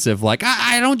like defensive. Like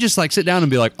I don't just like sit down and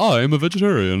be like, oh, I'm a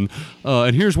vegetarian,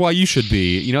 and here's why you should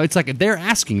be. It's like they're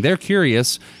asking, they're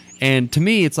curious. And to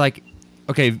me, it's like,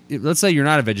 okay, let's say you're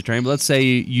not a vegetarian, but let's say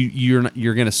you're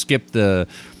going to skip the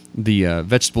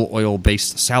vegetable oil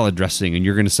based salad dressing, and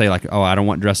you're going to say like, oh, I don't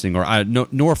want dressing, or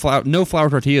no flour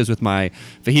tortillas with my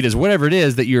fajitas, whatever it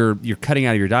is that you're cutting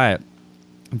out of your diet.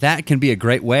 That can be a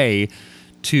great way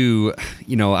to,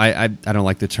 I don't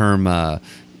like the term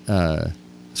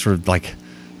sort of like,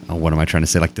 what am I trying to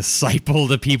say? Like disciple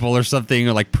to people or something,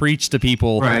 or like preach to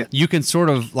people. Right. You can sort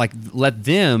of like let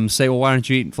them say, well, why don't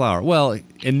you eat flour? Well,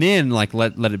 and then like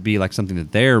let it be like something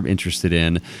that they're interested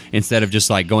in, instead of just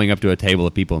like going up to a table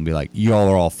of people and be like, y'all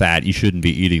are all fat, you shouldn't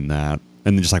be eating that,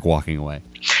 and then just like walking away.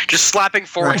 Just slapping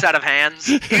forks out of hands.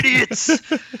 Idiots.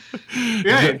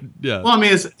 Yeah. Well, I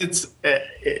mean,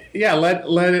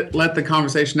 let the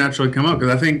conversation naturally come up,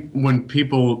 because I think when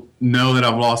people know that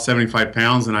I've lost 75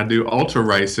 pounds and I do ultra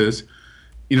races,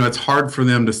 it's hard for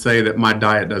them to say that my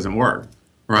diet doesn't work,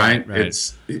 right?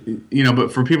 It's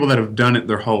but for people that have done it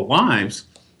their whole lives,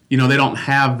 they don't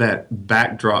have that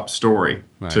backdrop story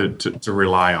to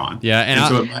rely on.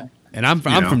 Yeah, and I'm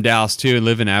from Dallas too, and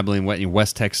live in Abilene,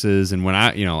 West Texas. And when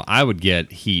I would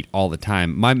get heat all the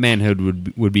time. My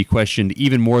manhood would be questioned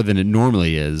even more than it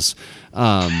normally is.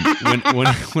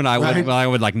 When I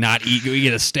would like not eat,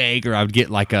 get a steak, or I would get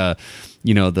like a,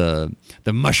 the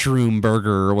mushroom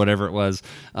burger or whatever it was.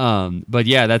 But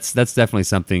yeah, that's definitely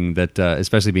something that,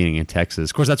 especially being in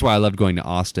Texas. Of course, that's why I loved going to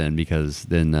Austin, because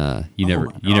then you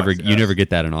never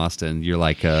get that in Austin. You're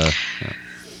like,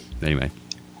 anyway.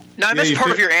 Now, I missed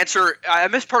part of your answer. I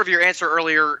missed part of your answer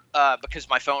earlier because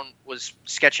my phone was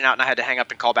sketching out and I had to hang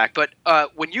up and call back. But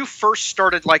when you first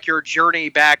started like your journey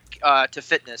back to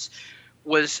fitness,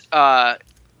 did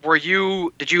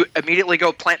you immediately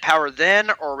go plant power then,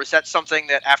 or was that something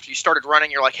that after you started running,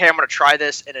 you're like, hey, I'm going to try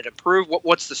this, and it improved?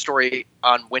 What's the story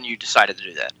on when you decided to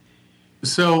do that?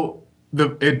 So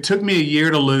it took me a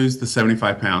year to lose the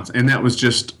 75 pounds, and that was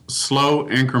just slow,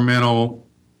 incremental,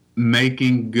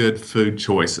 making good food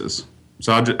choices.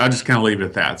 So I just kind of leave it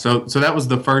at that. So that was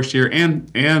the first year,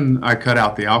 and I cut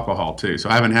out the alcohol too. So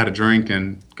I haven't had a drink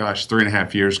in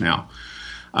 3.5 years now.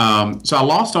 So I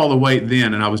lost all the weight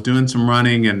then, and I was doing some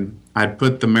running, and I'd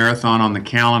put the marathon on the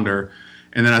calendar,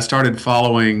 and then I started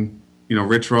following,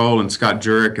 Rich Roll and Scott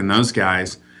Jurek and those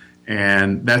guys,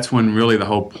 and that's when really the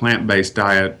whole plant-based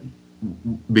diet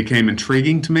became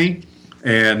intriguing to me,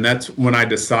 and that's when I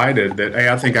decided that, hey,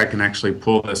 I think I can actually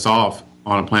pull this off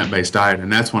on a plant-based diet,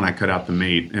 and that's when I cut out the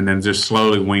meat, and then just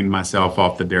slowly weaned myself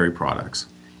off the dairy products.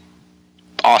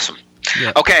 Awesome.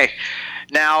 Yeah. Okay.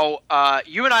 Now,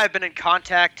 you and I have been in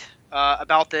contact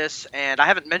about this, and I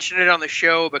haven't mentioned it on the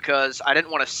show because I didn't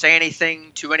want to say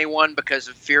anything to anyone because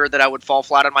of fear that I would fall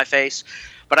flat on my face.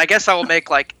 But I guess I will make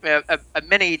like a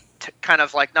mini kind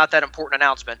of like not that important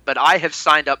announcement. But I have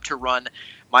signed up to run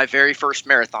my very first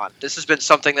marathon. This has been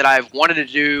something that I've wanted to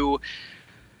do,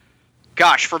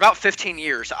 gosh, for about 15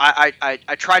 years. I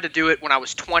tried to do it when I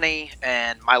was 20,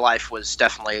 and my life was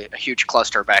definitely a huge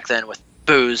cluster back then with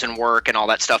booze and work and all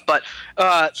that stuff, but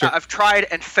Sure. I've tried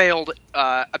and failed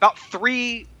about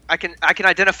 3. I can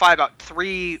identify about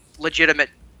 3 legitimate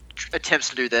attempts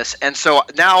to do this, and so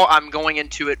now I'm going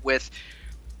into it with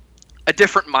a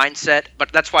different mindset.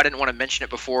 But that's why I didn't want to mention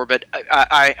it before. But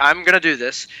I'm going to do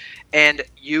this, and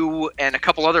you and a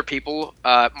couple other people,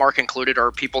 Mark included,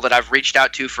 are people that I've reached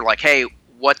out to for like, hey,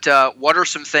 what are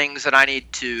some things that I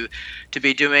need to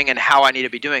be doing and how I need to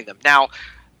be doing them now.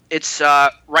 It's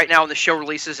right now when the show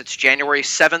releases, it's January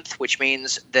 7th, which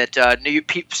means that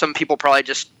some people probably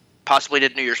just possibly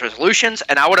did New Year's resolutions,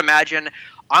 and I would imagine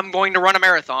I'm going to run a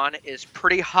marathon is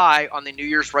pretty high on the New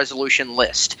Year's resolution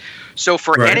list. So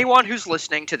for anyone who's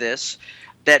listening to this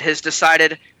that has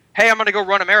decided, hey, I'm going to go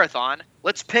run a marathon,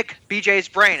 let's pick BJ's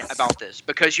brain about this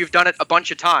because you've done it a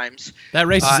bunch of times. That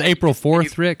race is April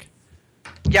 4th, Rick.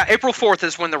 Yeah, April 4th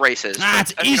is when the race is.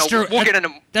 It's Easter. We'll get into,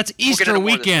 that's Easter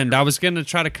weekend. I was going to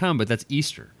try to come, but that's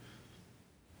Easter.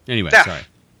 Anyway, yeah, sorry.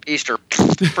 Easter.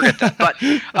 Forget that.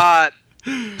 But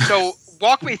so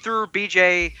walk me through,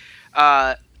 BJ.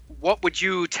 What would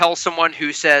you tell someone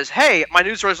who says, hey, my New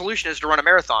Year's resolution is to run a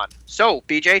marathon? So,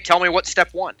 BJ, tell me what's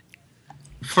step 1.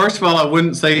 First of all, I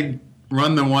wouldn't say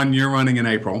run the one you're running in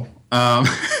April.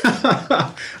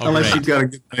 Unless you've got a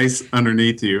good base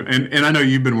underneath you, and I know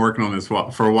you've been working on this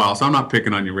for a while, so I'm not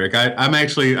picking on you, Rick.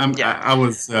 I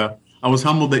was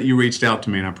humbled that you reached out to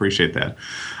me, and I appreciate that.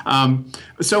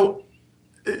 So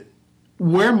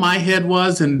where my head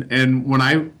was, and when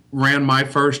I ran my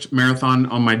first marathon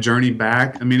on my journey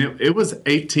back, I mean, it was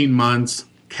 18 months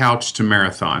couch to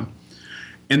marathon.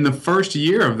 And the first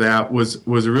year of that was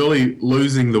really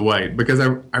losing the weight because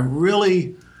I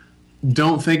really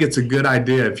don't think it's a good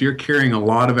idea if you're carrying a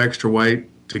lot of extra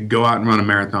weight to go out and run a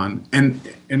marathon. And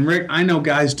Rick, I know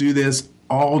guys do this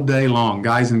all day long,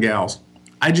 guys and gals.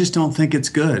 I just don't think it's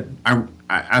good.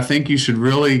 I think you should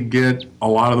really get a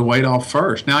lot of the weight off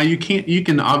first. Now you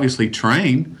can obviously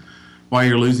train while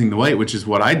you're losing the weight, which is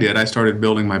what I did. I started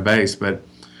building my base, but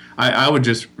I would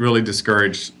just really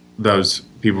discourage those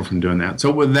people from doing that.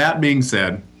 So with that being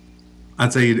said,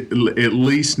 I'd say you at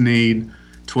least need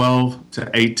 12 to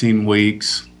 18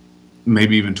 weeks,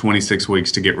 maybe even 26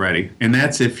 weeks to get ready. And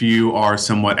that's if you are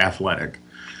somewhat athletic.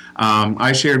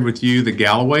 I shared with you the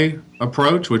Galloway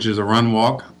approach, which is a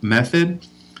run-walk method.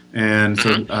 And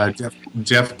so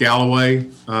Jeff Galloway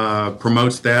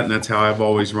promotes that, and that's how I've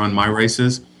always run my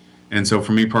races. And so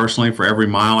for me personally, for every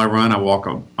mile I run,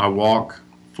 I walk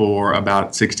for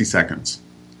about 60 seconds.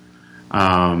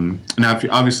 Now,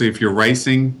 if you're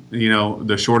racing,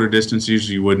 the shorter distance,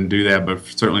 usually you wouldn't do that, but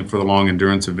certainly for the long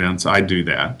endurance events, I do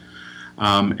that.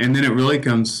 And then it really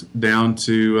comes down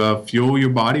to fuel your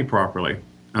body properly.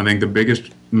 I think the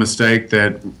biggest mistake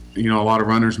that, a lot of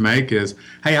runners make is,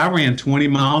 hey, I ran 20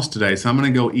 miles today, so I'm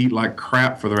going to go eat like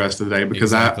crap for the rest of the day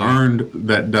because I earned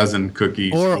that dozen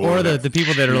cookies. Or the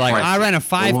people that are like, I ran a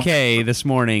 5K this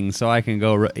morning, so I can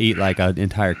go eat like an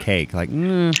entire cake. Like,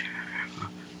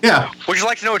 Yeah. Would you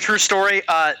like to know a true story?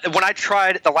 When I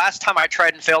tried, the last time I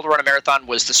tried and failed to run a marathon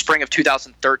was the spring of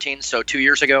 2013, so 2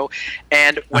 years ago.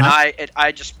 And when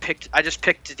I just picked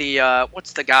the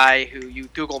what's the guy who you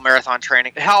Google marathon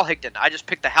training? Hal Higdon. I just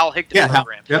picked the Hal Higdon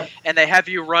program, and they have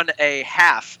you run a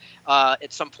half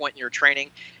at some point in your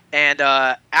training. And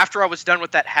after I was done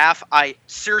with that half, I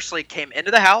seriously came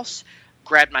into the house,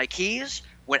 grabbed my keys,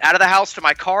 went out of the house to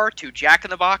my car to Jack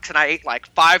in the Box, and I ate like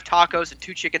 5 tacos and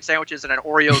 2 chicken sandwiches and an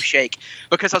Oreo shake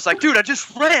because I was like, dude, I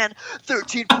just ran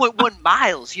 13.1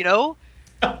 miles,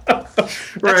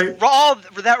 Right. All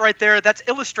that right there, that's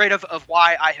illustrative of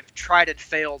why I have tried and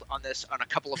failed on this on a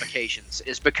couple of occasions,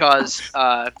 is because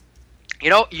You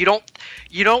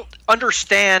don't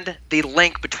understand the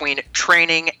link between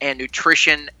training and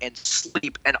nutrition and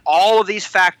sleep and all of these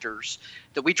factors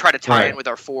that we try to tie in with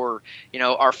our four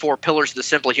pillars of the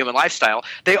Simply Human lifestyle.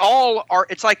 They all are.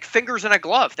 It's like fingers in a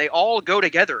glove. They all go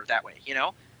together that way.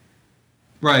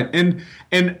 Right, and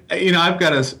I've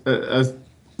got a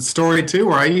story too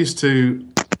where I used to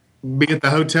be at the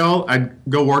hotel. I'd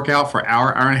go work out for an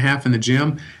hour and a half in the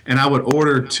gym, and I would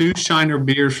order 2 Shiner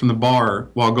beers from the bar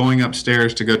while going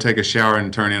upstairs to go take a shower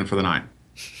and turn in for the night.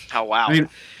 Oh, wow. I mean,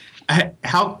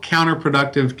 how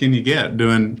counterproductive can you get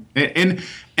doing? And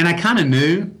I kind of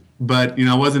knew, but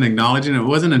I wasn't acknowledging. It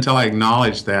wasn't until I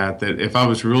acknowledged that if I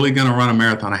was really going to run a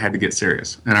marathon, I had to get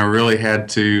serious, and I really had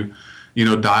to,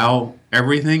 dial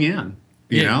everything in.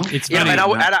 It's funny. And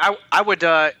I would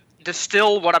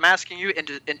distill what I'm asking you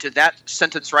into that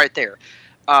sentence right there.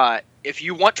 If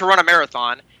you want to run a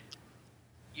marathon,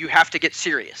 you have to get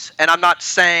serious. And I'm not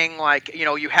saying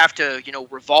you have to,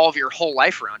 revolve your whole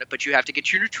life around it, but you have to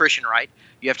get your nutrition right.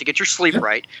 You have to get your sleep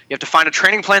right. You have to find a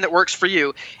training plan that works for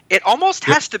you. It almost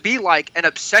has to be like an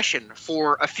obsession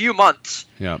for a few months.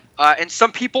 Yeah. And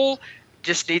some people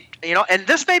just need, and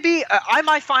this may be, I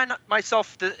might find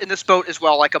myself in this boat as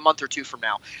well, like a month or two from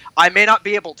now. I may not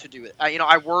be able to do it.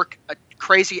 I work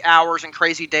crazy hours and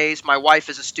crazy days. My wife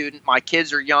is a student. My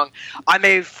kids are young. I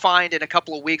may find in a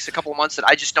couple of weeks, a couple of months that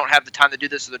I just don't have the time to do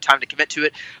this or the time to commit to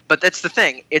it. But that's the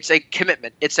thing. It's a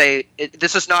commitment. This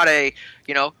is not a,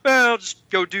 I'll just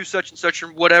go do such and such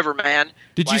or whatever, man.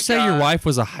 Did you say your wife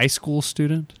was a high school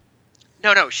student?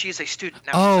 No, she's a student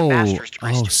now. She's a master's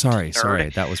degree student. Sorry,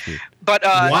 that was weird. But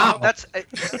wow. That's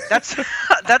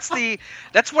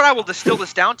what I will distill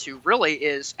this down to. Really,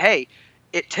 is hey,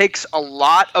 it takes a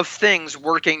lot of things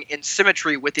working in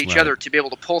symmetry with each other to be able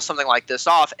to pull something like this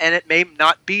off, and it may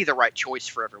not be the right choice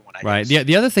for everyone. I guess. Yeah.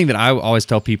 The other thing that I always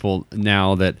tell people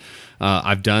now that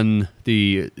I've done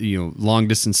the long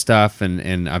distance stuff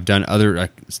and I've done other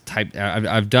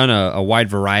I've done a wide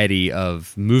variety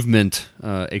of movement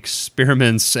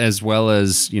experiments as well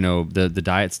as the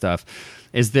diet stuff,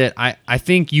 is that I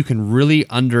think you can really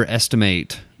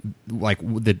underestimate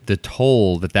the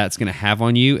toll that's going to have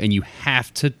on you, and you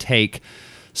have to take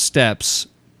steps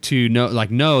to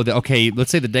know that, okay, let's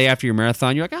say the day after your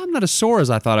marathon, you're like, I'm not as sore as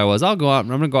I thought I was. I'm going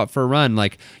to go out for a run.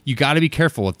 You got to be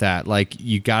careful with that.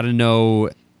 You got to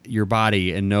know your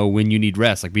body and know when you need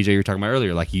rest. Like BJ, you were talking about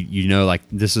earlier,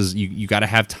 this is, you got to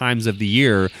have times of the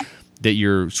year that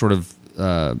you're sort of,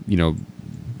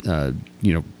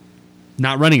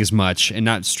 not running as much and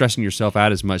not stressing yourself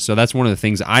out as much. So that's one of the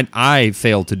things I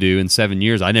failed to do in 7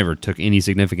 years. I never took any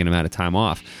significant amount of time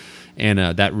off. And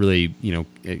that really,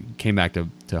 it came back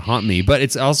to haunt me. But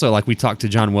it's also like we talked to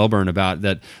John Welburn about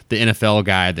that, the NFL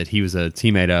guy that he was a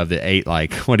teammate of that ate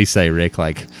what'd he say, Rick?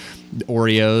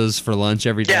 Oreos for lunch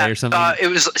every day or something? It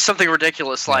was something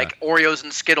ridiculous, like Oreos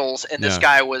and Skittles, and this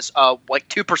guy was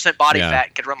 2% body fat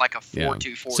and could run like a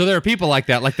 4.240. So there are people like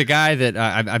that, like the guy that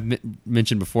I've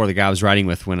mentioned before, the guy I was riding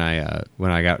with when I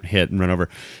got hit and run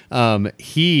over.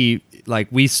 He,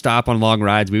 we stop on long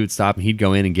rides, we would stop and he'd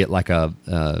go in and get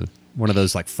one of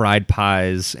those fried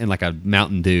pies and a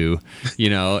Mountain Dew,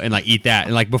 and eat that.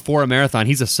 And before a marathon,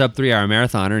 he's a sub 3 hour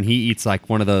marathoner, and he eats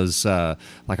one of those a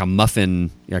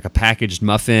muffin, a packaged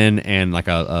muffin and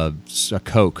a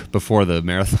Coke before the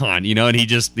marathon, and he can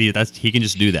just do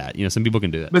that. Some people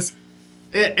can do that. But,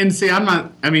 and see, I'm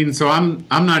not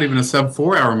even a sub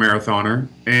 4 hour marathoner,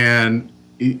 and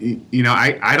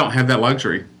I don't have that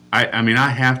luxury. I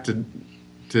have to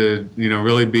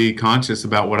really be conscious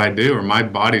about what I do, or my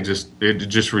body just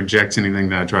rejects anything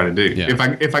that I try to do.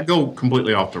 Yeah. If I go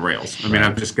completely off the rails,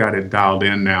 I've just got it dialed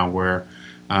in now where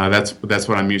that's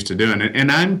what I'm used to doing. And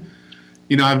I'm,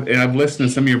 I've listened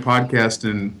to some of your podcasts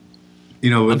and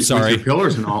with your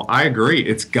pillars and all. I agree.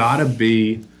 It's got to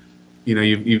be,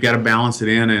 you've got to balance it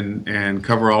in and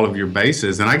cover all of your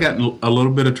bases. And I got in a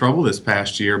little bit of trouble this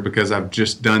past year because I've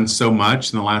just done so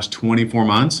much in the last 24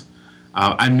 months.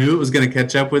 I knew it was going to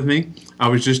catch up with me. I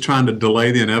was just trying to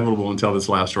delay the inevitable until this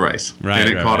last race, and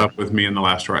it caught up with me in the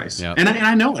last race. Yep. And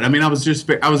I know it.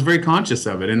 I was very conscious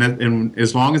of it, and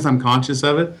as long as I'm conscious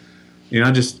of it, I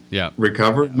just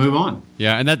recover, move on.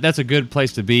 Yeah, and that's a good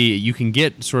place to be. You can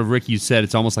get sort of, Rick, you said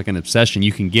it's almost like an obsession.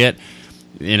 You can get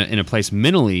in a place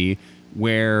mentally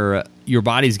where your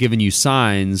body's giving you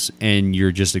signs and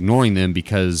you're just ignoring them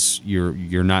because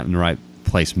you're not in the right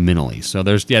place mentally. So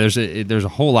there's a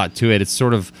whole lot to it. It's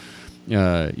sort of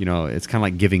it's kind of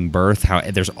like giving birth, how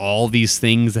there's all these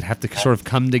things that have to sort of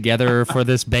come together for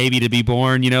this baby to be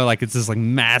born, it's this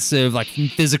massive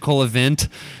physical event.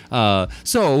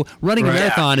 So running a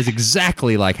marathon is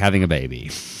exactly like having a baby.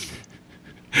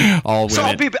 All So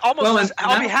I'll women. be almost Well,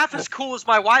 I'll be half as cool as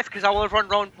my wife because I will have run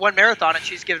one marathon and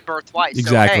she's given birth twice.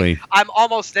 Exactly. So, hey, I'm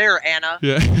almost there, Anna.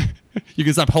 Yeah. You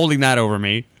can stop holding that over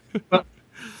me.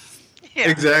 Yeah.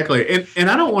 Exactly. And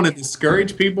I don't want to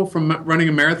discourage people from running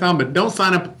a marathon, but don't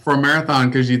sign up for a marathon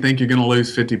because you think you're going to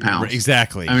lose 50 pounds.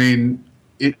 Exactly. I mean,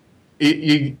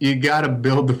 you got to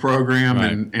build the program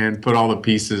Right. and put all the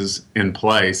pieces in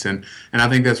place. And I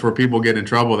think that's where people get in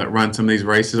trouble that run some of these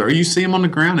races. Or you see them on the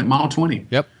ground at mile 20.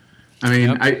 Yep. I mean,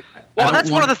 Yep. I Well, don't that's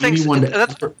one of want the things. anyone to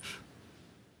That's ever-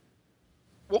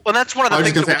 well, that's one of I the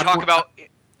was things just that we gonna say, talk about.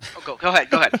 Oh, go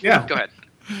ahead. Yeah. Go ahead.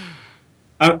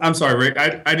 I'm sorry, Rick.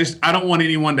 I don't want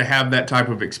anyone to have that type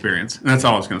of experience. And that's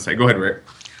all I was going to say. Go ahead, Rick.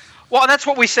 Well, and that's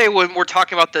what we say when we're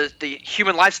talking about the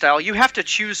human lifestyle. You have to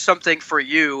choose something for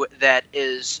you that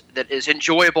is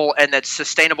enjoyable and that's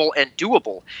sustainable and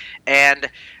doable. And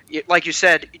like you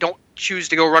said, you don't choose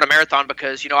to go run a marathon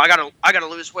because I gotta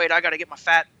lose weight, I gotta get my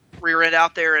fat rear end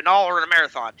out there, and I'll run a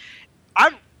marathon.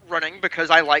 I'm running because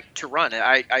I like to run.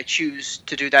 I choose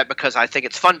to do that because I think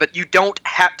it's fun. But you don't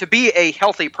have to be a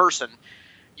healthy person.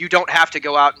 You don't have to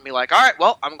go out and be like, all right,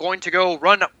 well, I'm going to go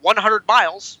run 100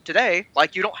 miles today.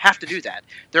 Like, you don't have to do that.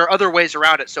 There are other ways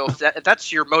around it. So if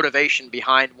that's your motivation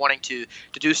behind wanting to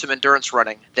do some endurance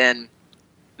running, then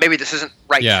maybe this isn't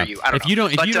right Yeah. for you. I don't If know. you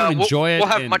don't- if you don't enjoy it we'll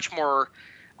have and- much more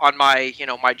on my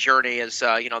my journey as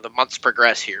the months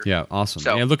progress here. Yeah, awesome.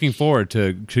 So- Yeah, looking forward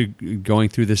to going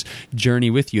through this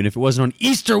journey with you. And if it wasn't on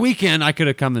Easter weekend, I could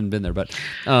have come and been there. But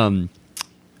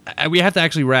we have to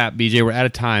actually wrap, BJ. We're out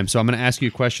of time. So I'm going to ask you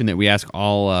a question that we ask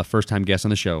all first-time guests on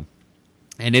the show.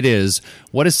 And it is,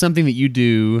 what is something that you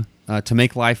do to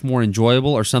make life more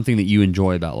enjoyable or something that you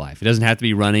enjoy about life? It doesn't have to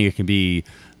be running. It can be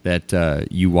that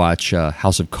you watch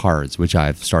House of Cards, which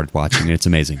I've started watching, and it's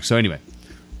amazing. So anyway.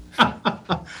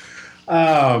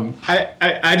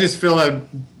 I just feel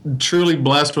I'm truly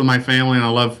blessed with my family, and I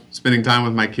love spending time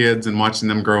with my kids and watching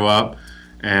them grow up.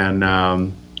 And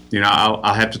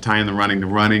I'll have to tie in the running. The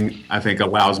running, I think,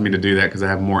 allows me to do that because I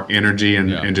have more energy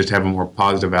and just have a more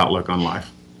positive outlook on life.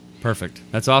 Perfect.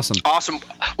 That's awesome. Awesome.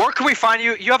 Where can we find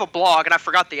you? You have a blog, and I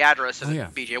forgot the address of it, yeah.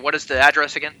 BJ. What is the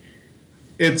address again?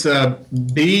 It's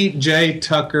BJ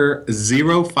Tucker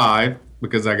 05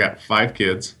 because I got 5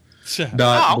 kids.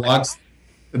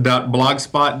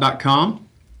 .blogspot.com,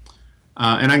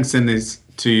 and I can send these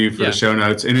to you for the show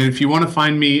notes. And if you want to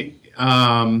find me,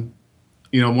 one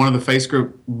of the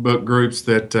Facebook groups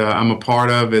that I'm a part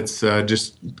of, it's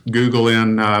just Google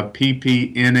in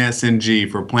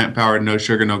PPNSNG for Plant Powered No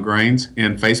Sugar No Grains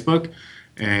in Facebook,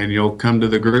 and you'll come to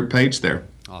the group page there.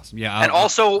 Awesome. Yeah. And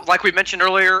also, like we mentioned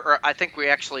earlier, or I think we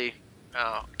actually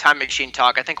Time Machine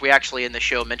Talk. I think we actually in the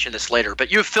show mentioned this later,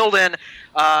 but you've filled in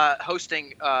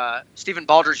hosting Stephen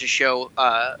Baldridge's show,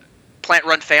 Plant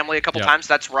Run Family, a couple times.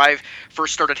 That's where I've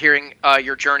first started hearing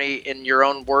your journey in your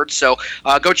own words. So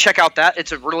go check out that.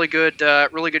 It's a really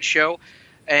good show.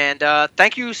 And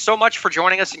thank you so much for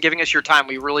joining us and giving us your time.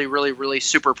 We really, really, really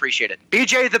super appreciate it.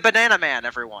 BJ the Banana Man,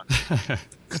 everyone.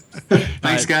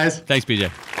 Thanks, guys. Thanks,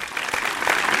 BJ.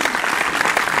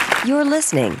 You're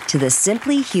listening to the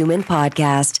Simply Human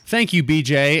podcast. Thank you,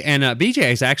 BJ. And BJ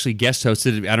has actually guest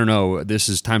hosted. I don't know. This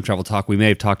is Time Travel Talk. We may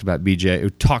have talked to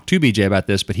BJ about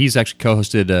this, but he's actually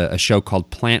co-hosted a show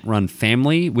called Plant Run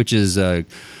Family, which is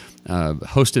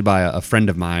hosted by a friend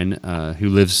of mine who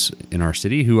lives in our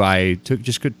city, who I took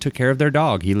care of their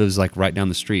dog. He lives like right down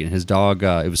the street, and his dog,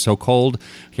 it was so cold,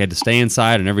 he had to stay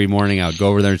inside, and every morning I would go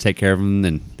over there to take care of him,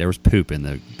 and there was poop in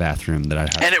the bathroom that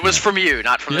I'd have. And it was from you,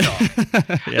 not from the dog.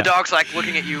 The dog's like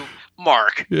looking at you,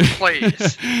 Mark,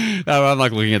 please. I'm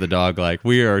like looking at the dog like,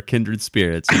 we are kindred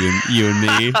spirits, you and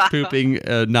me, pooping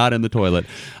not in the toilet.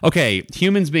 Okay,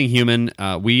 humans being human,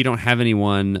 we don't have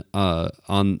anyone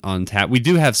on tap. We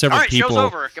do have several people. All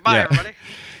right, show's over. Goodbye, everybody.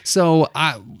 So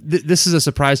this is a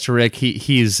surprise to Rick.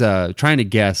 He's trying to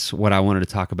guess what I wanted to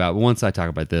talk about. But once I talk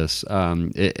about this,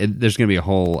 there's going to be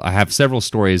I have several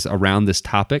stories around this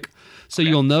topic. So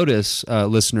you'll notice,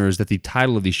 listeners, that the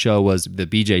title of the show was the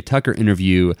BJ Tucker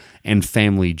Interview and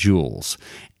Family Jewels.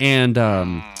 And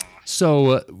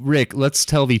so, Rick, let's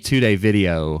tell the 2-day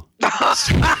video.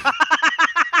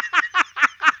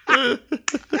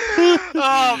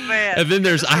 Oh man! And then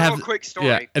I have a quick story.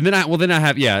 Yeah, and then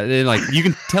then like you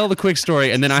can tell the quick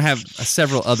story, and then I have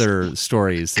several other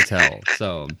stories to tell.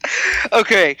 So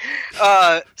okay,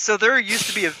 so there used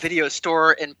to be a video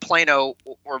store in Plano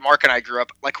where Mark and I grew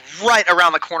up, like right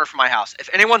around the corner from my house. If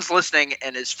anyone's listening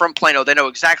and is from Plano, they know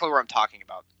exactly where I'm talking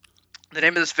about. The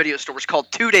name of this video store was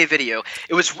called 2-Day Video.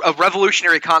 It was a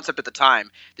revolutionary concept at the time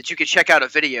that you could check out a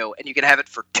video and you could have it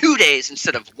for 2 days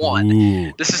instead of one.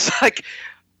 Ooh. This is like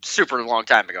super long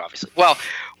time ago, obviously. Well,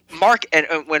 Mark, and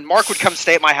when Mark would come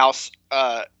stay at my house,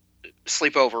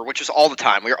 sleep over, which was all the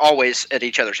time. We were always at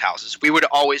each other's houses. We would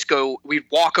always we'd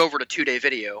walk over to 2 Day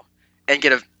Video and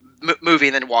get a movie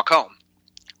and then walk home.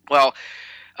 Well,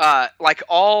 like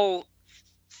all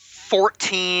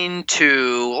 14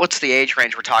 to, what's the age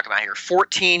range we're talking about here?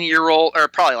 14-year-old, or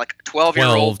probably like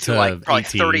 12-year-old to like probably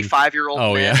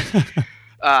 35-year-old men.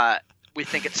 Yeah. We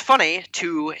think it's funny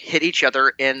to hit each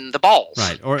other in the balls.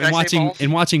 Right. Or Can I say balls?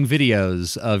 watching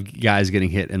videos of guys getting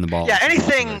hit in the balls. Yeah,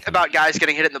 anything about guys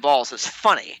getting hit in the balls is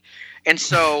funny. And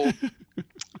so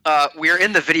we're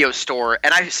in the video store,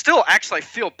 and I still actually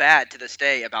feel bad to this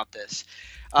day about this.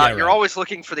 You're always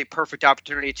looking for the perfect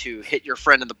opportunity to hit your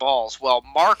friend in the balls. Well,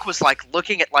 Mark was like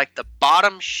looking at like the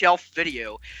bottom shelf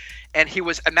video, and he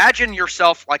was, imagine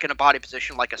yourself like in a body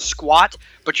position, like a squat,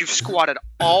 but you've squatted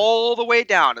all the way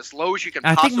down as low as you can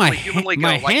possibly humanly go.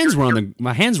 My hands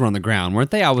were on the ground,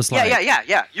 weren't they? I was like,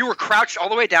 yeah. You were crouched all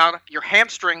the way down. Your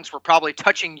hamstrings were probably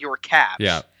touching your calves.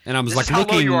 Yeah, and I was this is how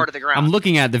low you are to the ground. I'm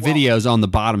looking at the videos on the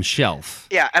bottom shelf.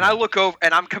 Yeah, and I look over,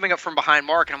 and I'm coming up from behind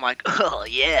Mark, and I'm like, oh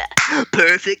yeah,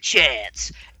 perfect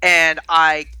chance. And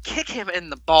I kick him in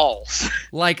the balls,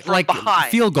 like behind.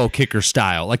 Field goal kicker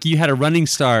style. Like you had a running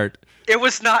start. It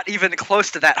was not even close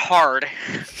to that hard,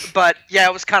 but yeah,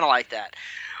 it was kind of like that.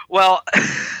 Well,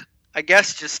 I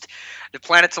guess just the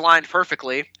planets aligned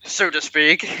perfectly, so to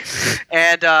speak,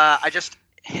 and I just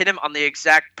hit him on the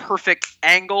exact perfect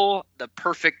angle, the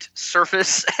perfect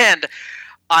surface, and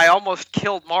I almost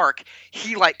killed Mark.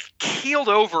 He like keeled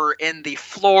over in the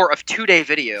floor of 2 Day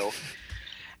Video.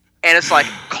 And it's like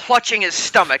clutching his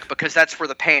stomach because that's where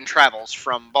the pain travels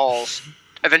from balls,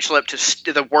 eventually up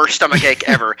to the worst stomach ache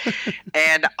ever.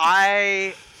 And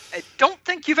I don't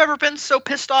think you've ever been so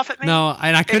pissed off at me. No,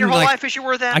 and I couldn't in your whole life as you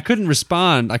were then. I couldn't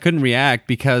respond. I couldn't react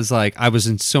because like I was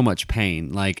in so much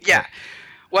pain. Like yeah.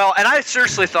 Well, and I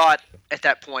seriously thought at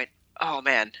that point, oh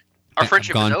man, our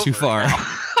friendship is over. Gone too far.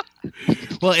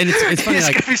 Well, and it's funny. He's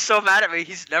like, gonna be so mad at me.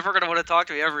 He's never gonna want to talk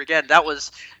to me ever again. That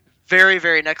was very,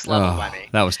 very next level by me.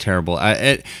 That was terrible.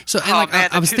 I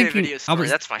was thinking,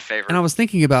 that's my favorite. And I was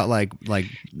thinking about like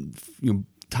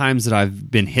times that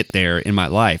I've been hit there in my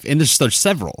life, and there's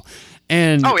several.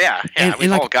 And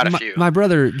we've all got a few. My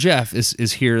brother Jeff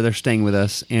is here. They're staying with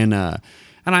us, and I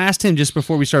asked him just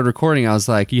before we started recording. I was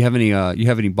like, "You have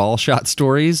any ball shot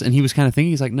stories?" And he was kind of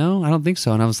thinking, he's like, "No, I don't think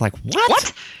so." And I was like,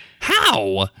 "What?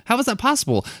 How is that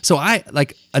possible?" So I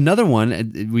like another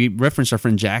one. We referenced our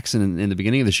friend Jackson in the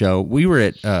beginning of the show. We were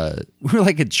at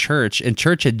church, and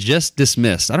church had just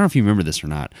dismissed. I don't know if you remember this or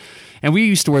not. And we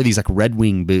used to wear these like Red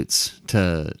Wing boots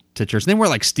to church. And they were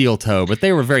like steel toe, but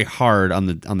they were very hard on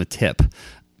the tip.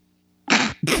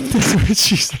 That's what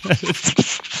she said.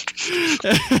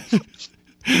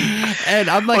 And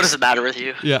I'm like, what does it matter with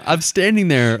you? Yeah, I'm standing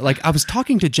there, like I was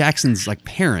talking to Jackson's like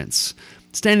parents,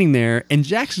 standing there, and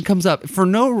Jackson comes up for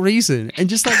no reason and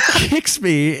just like kicks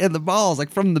me in the balls, like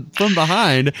from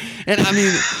behind. And I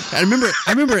mean, I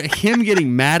remember him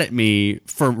getting mad at me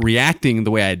for reacting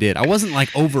the way I did. I wasn't like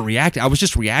overreacting. I was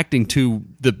just reacting to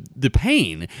the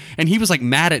pain. And he was like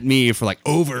mad at me for like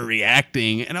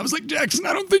overreacting. And I was like, Jackson,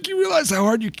 I don't think you realize how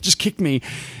hard you just kicked me.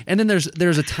 And then there's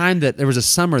a time that there was a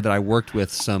summer that I worked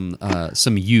with some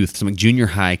youth, some like junior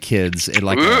high kids. And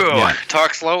like,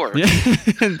 talk slower. Yeah.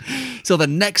 So the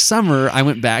next summer, I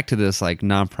went back to this like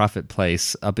nonprofit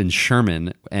place up in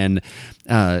Sherman, and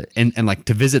like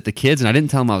to visit the kids. And I didn't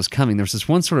tell them I was coming. There was this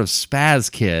one sort of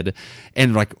spaz kid,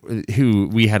 and like who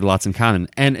we had lots in common.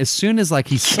 And as soon as like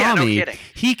he saw me,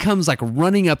 he comes like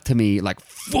running up to me like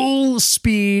full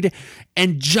speed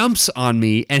and jumps on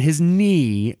me, and his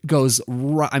knee goes.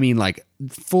 I mean, like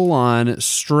full on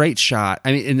straight shot.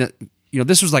 I mean,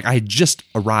 this was like I had just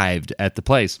arrived at the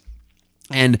place,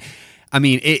 and. I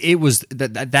mean, it was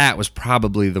that was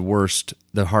probably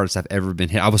the hardest I've ever been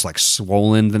hit. I was like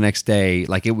swollen the next day,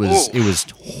 like it was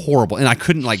horrible, and I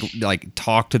couldn't like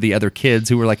talk to the other kids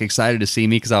who were like excited to see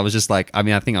me because I was just like, I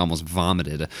mean, I think I almost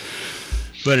vomited.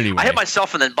 But anyway, I hit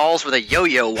myself in the balls with a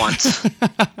yo-yo once.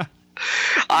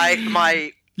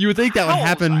 You would think that would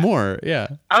happen more, yeah.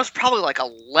 I was probably like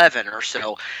 11 or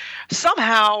so.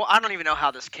 Somehow, I don't even know how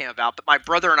this came about, but my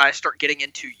brother and I start getting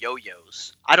into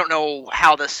yo-yos. I don't know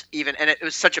how this even, and it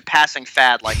was such a passing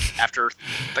fad. Like after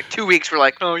like 2 weeks, we're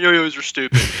like, oh, yo-yos are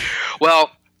stupid. Well,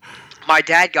 my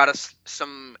dad got us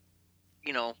some,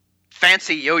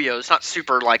 fancy yo-yos, not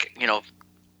super like,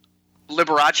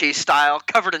 Liberace style,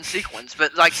 covered in sequins,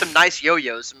 but like some nice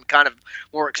yo-yos, some kind of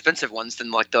more expensive ones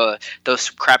than like those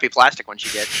crappy plastic ones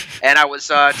you get. And I was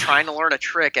trying to learn a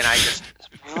trick, and I just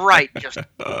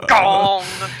gong,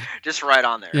 just right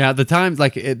on there. Yeah, the times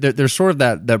like there's sort of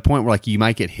that point where like you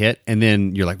might get hit, and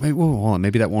then you're like, wait, whoa, hold on,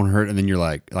 maybe that won't hurt, and then you're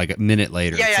like a minute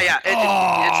later. Yeah.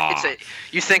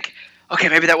 You think, okay,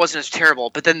 maybe that wasn't as terrible,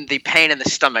 but then the pain in the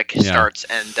stomach starts,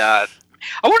 and I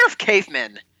wonder if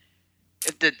cavemen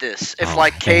did this. If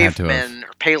like cavemen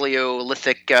or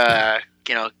Paleolithic,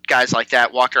 guys like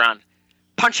that walked around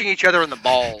punching each other in the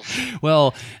balls.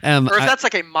 Well, or if that's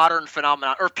like a modern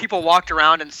phenomenon, or if people walked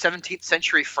around in 17th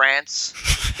century France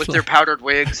with their powdered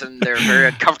wigs and their very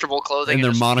uncomfortable clothing and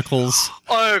their monocles.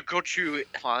 I got you.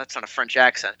 Well, that's not a French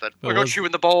accent, but I got you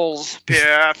in the balls,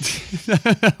 Pierre.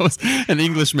 That was an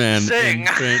Englishman in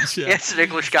French. Yeah. It's an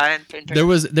English guy in painting. There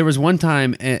was one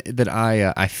time that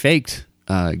I faked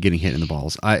getting hit in the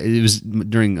balls. It was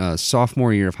during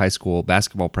sophomore year of high school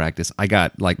basketball practice. I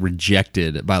got like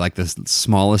rejected by like the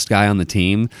smallest guy on the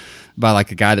team, by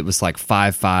like a guy that was like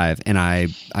 5'5", and I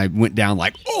went down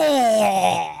like,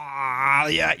 oh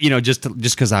yeah, just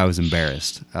because I was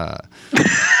embarrassed.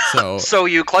 So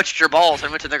you clutched your balls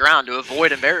and went to the ground to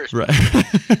avoid embarrassment.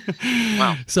 Right.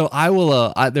 Wow. So I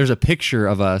will. There's a picture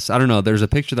of us. I don't know. There's a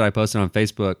picture that I posted on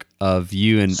Facebook of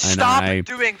you and Stop I.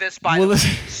 doing this, by the way.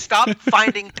 Stop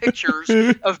finding pictures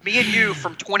of me and you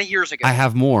from 20 years ago. I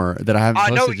have more that I haven't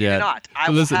posted no, you yet. do not. I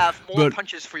will have more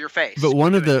punches for your face. But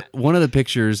one of the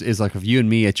pictures is like of you and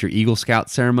me at your Eagle Scout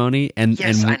ceremony, and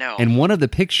I know. And one of the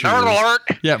pictures. Nerd alert.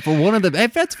 Yeah, for one of the.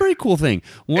 That's a very cool thing.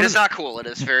 It is not cool. It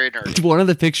is very nerdy. One of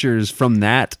the pictures from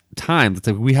that time, it's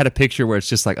like we had a picture where it's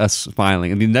just like us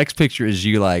smiling, and the next picture is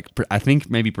you like I think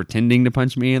maybe pretending to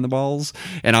punch me in the balls,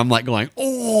 and I'm like going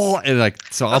oh, and like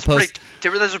so I'll post.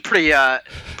 There's a pretty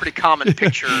common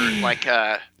picture like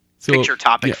picture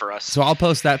topic for us. So I'll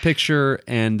post that picture,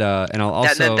 and I'll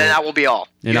also then that will be all.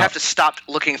 You have to stop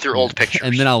looking through old pictures,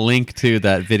 and then I'll link to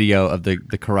that video of the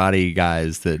karate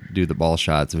guys that do the ball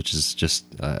shots, which is just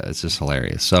it's just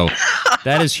hilarious. So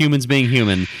that is humans being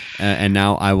human, and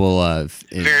now I will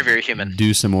very, very human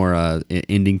do some more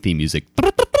ending theme music.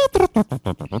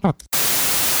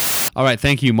 All right,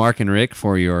 thank you, Mark and Rick,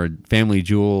 for your Family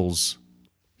Jewels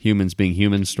humans being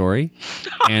human story,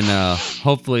 and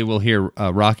hopefully we'll hear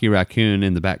Rocky Raccoon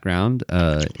in the background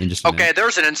in just a minute.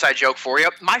 There's an inside joke for you.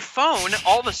 My phone,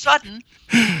 all of a sudden,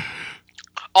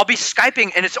 I'll be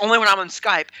Skyping, and it's only when I'm on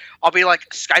Skype, I'll be like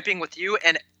Skyping with you,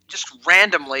 and just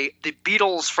randomly the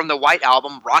Beatles from the White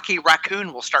Album, Rocky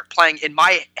Raccoon, will start playing in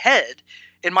my head,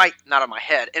 not on my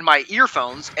head, in my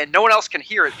earphones, and no one else can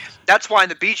hear it. That's why in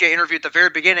the BJ interview at the very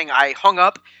beginning, I hung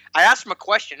up. I asked him a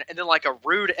question, and then like a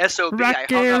rude SOB,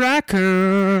 Rocky I hung up.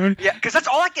 Raccoon. Yeah, because that's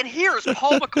all I can hear is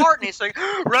Paul McCartney saying,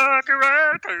 Rocky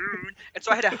Raccoon. And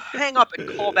so I had to hang up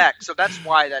and call back. So that's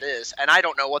why that is. And I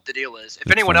don't know what the deal is. If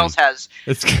anyone else has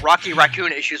Rocky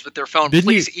Raccoon issues with their phone,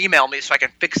 please email me so I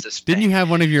can fix this thing. Didn't you have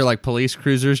one of your like police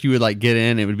cruisers you would like get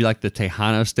in? It would be like the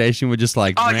Tejano station would just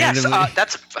like randomly. Yes,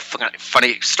 that's a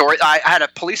funny story. I had a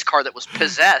police car that was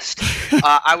possessed.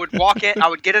 I would walk in, I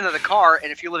would get into the car,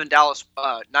 and if you live in Dallas,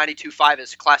 92.5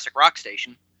 is a classic rock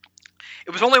station.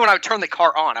 It was only when I would turn the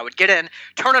car on. I would get in,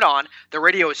 turn it on. The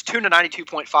radio was tuned to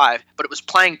 92.5, but it was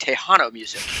playing Tejano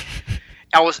music.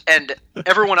 And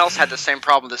everyone else had the same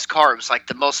problem with this car. It was like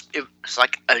it was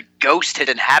like a ghost had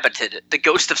inhabited it. The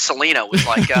ghost of Selena was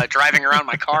like driving around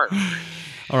my car.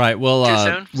 All right. Well, too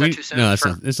soon? Is that too soon? No,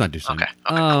 it's not too soon.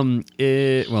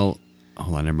 Okay. Well,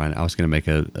 hold on, never mind. I was going to make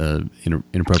a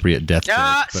inappropriate death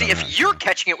joke. See, if you're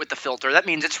catching it with the filter, that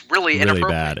means it's really inappropriate.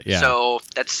 Bad. Yeah. So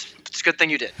it's a good thing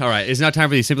you did. All right, it's now time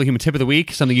for the Simply Human Tip of the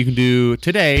Week, something you can do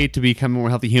today to become a more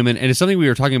healthy human. And it's something we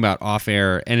were talking about off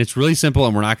air, and it's really simple,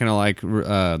 and we're not going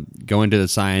to go into the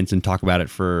science and talk about it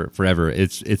for forever.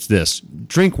 It's this.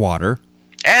 Drink water.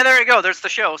 And there you go. There's the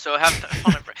show. So have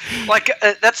fun.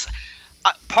 That's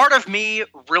part of me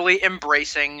really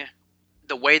embracing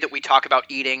the way that we talk about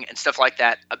eating and stuff like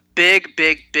that. A big,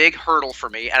 big, big hurdle for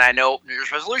me, and I know New Year's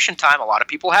resolution time, a lot of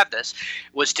people have this,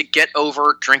 was to get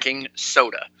over drinking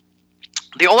soda.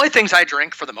 The only things I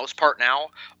drink for the most part now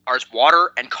are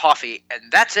water and coffee,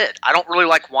 and that's it. I don't really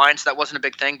like wine, so that wasn't a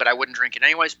big thing, but I wouldn't drink it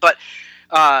anyways. But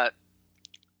and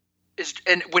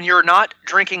when you're not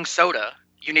drinking soda,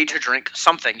 you need to drink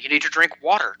something. You need to drink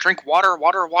water. Drink water,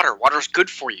 water, water. Water's good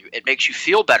for you. It makes you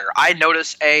feel better. I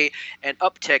notice an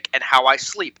uptick in how I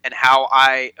sleep and how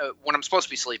when I'm supposed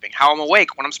to be sleeping, how I'm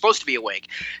awake when I'm supposed to be awake,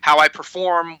 how I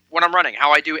perform when I'm running,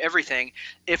 how I do everything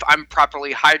if I'm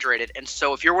properly hydrated. And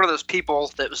so if you're one of those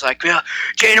people that was like, yeah,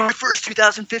 January 1st,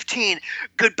 2015,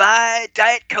 goodbye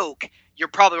Diet Coke. you're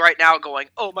probably right now going,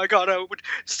 "Oh my God, I would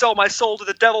sell my soul to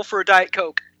the devil for a Diet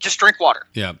Coke." Just drink water.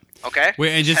 Yeah. Okay.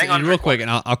 Wait, and just hang on real quick,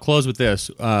 and I'll close with this.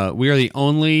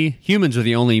 Humans are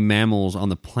the only mammals on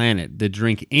the planet that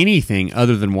drink anything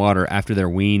other than water after they're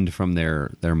weaned from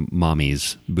their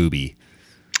mommy's boobie.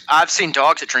 I've seen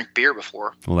dogs that drink beer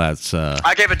before. Well, that's.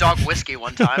 I gave a dog whiskey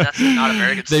one time. That's not a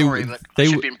very good story, but they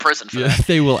should be in prison for that.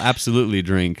 They will absolutely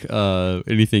drink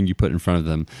anything you put in front of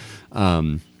them.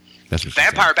 That's what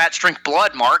Vampire bats drink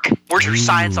blood, Mark. Where's your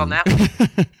science on that one?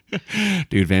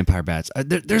 Dude, vampire bats.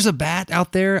 There's a bat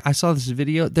out there. I saw this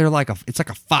video. It's like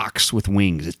a fox with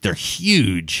wings. They're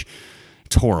huge.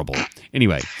 It's horrible.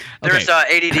 Anyway. There's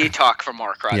ADD talk from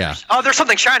Mark Rogers. Yeah. Oh, there's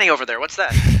something shiny over there. What's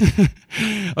that?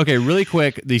 Okay, really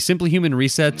quick. The Simply Human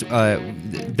resets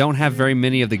don't have very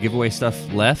many of the giveaway stuff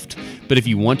left, but if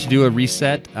you want to do a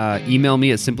reset, email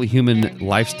me at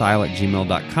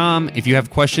simplyhumanlifestyle@gmail.com. If you have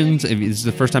questions, if this is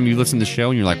the first time you listen to the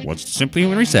show and you're like, what's the Simply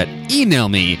Human reset? Email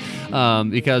me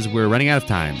because we're running out of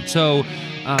time. So...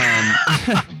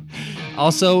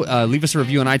 Also, leave us a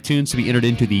review on iTunes to be entered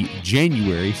into the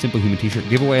January Simply Human t-shirt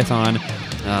giveaway-a-thon.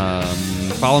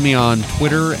 Follow me on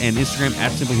Twitter and Instagram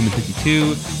at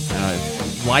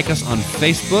SimplyHuman52. Like us on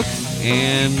Facebook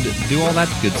and do all that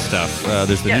good stuff.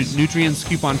 There's the Nutrients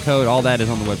coupon code. All that is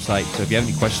on the website. So if you have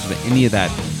any questions about any of that,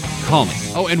 call me.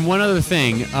 Oh, and one other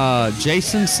thing.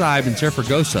 Jason Seib and Sarah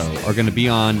Fergoso are going to be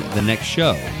on the next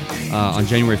show. On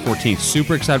January 14th.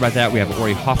 Super excited about that. We have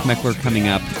Ori Hoffmeckler coming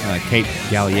up. Kate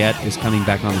Galliette is coming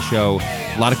back on the show.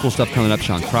 A lot of cool stuff coming up.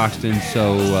 Sean Croxton.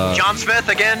 So John Smith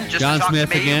again. Just John to talk Smith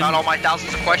to me again. about all my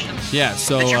thousands of questions. Yeah.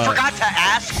 So that you forgot to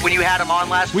ask when you had him on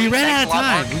last week. We ran out of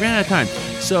time.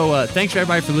 So thanks for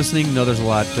everybody for listening. I know there's a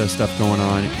lot of stuff going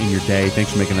on in your day.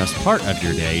 Thanks for making us part of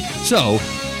your day. So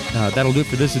that'll do it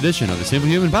for this edition of the Simply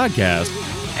Human Podcast.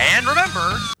 And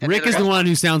remember, Rick is the one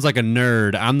who sounds like a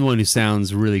nerd. I'm the one who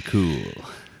sounds really cool.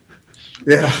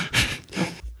 Yeah.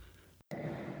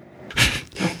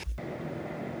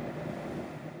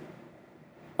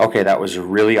 Okay, that was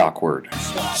really awkward.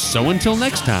 So until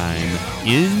next time,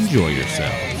 enjoy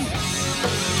yourself.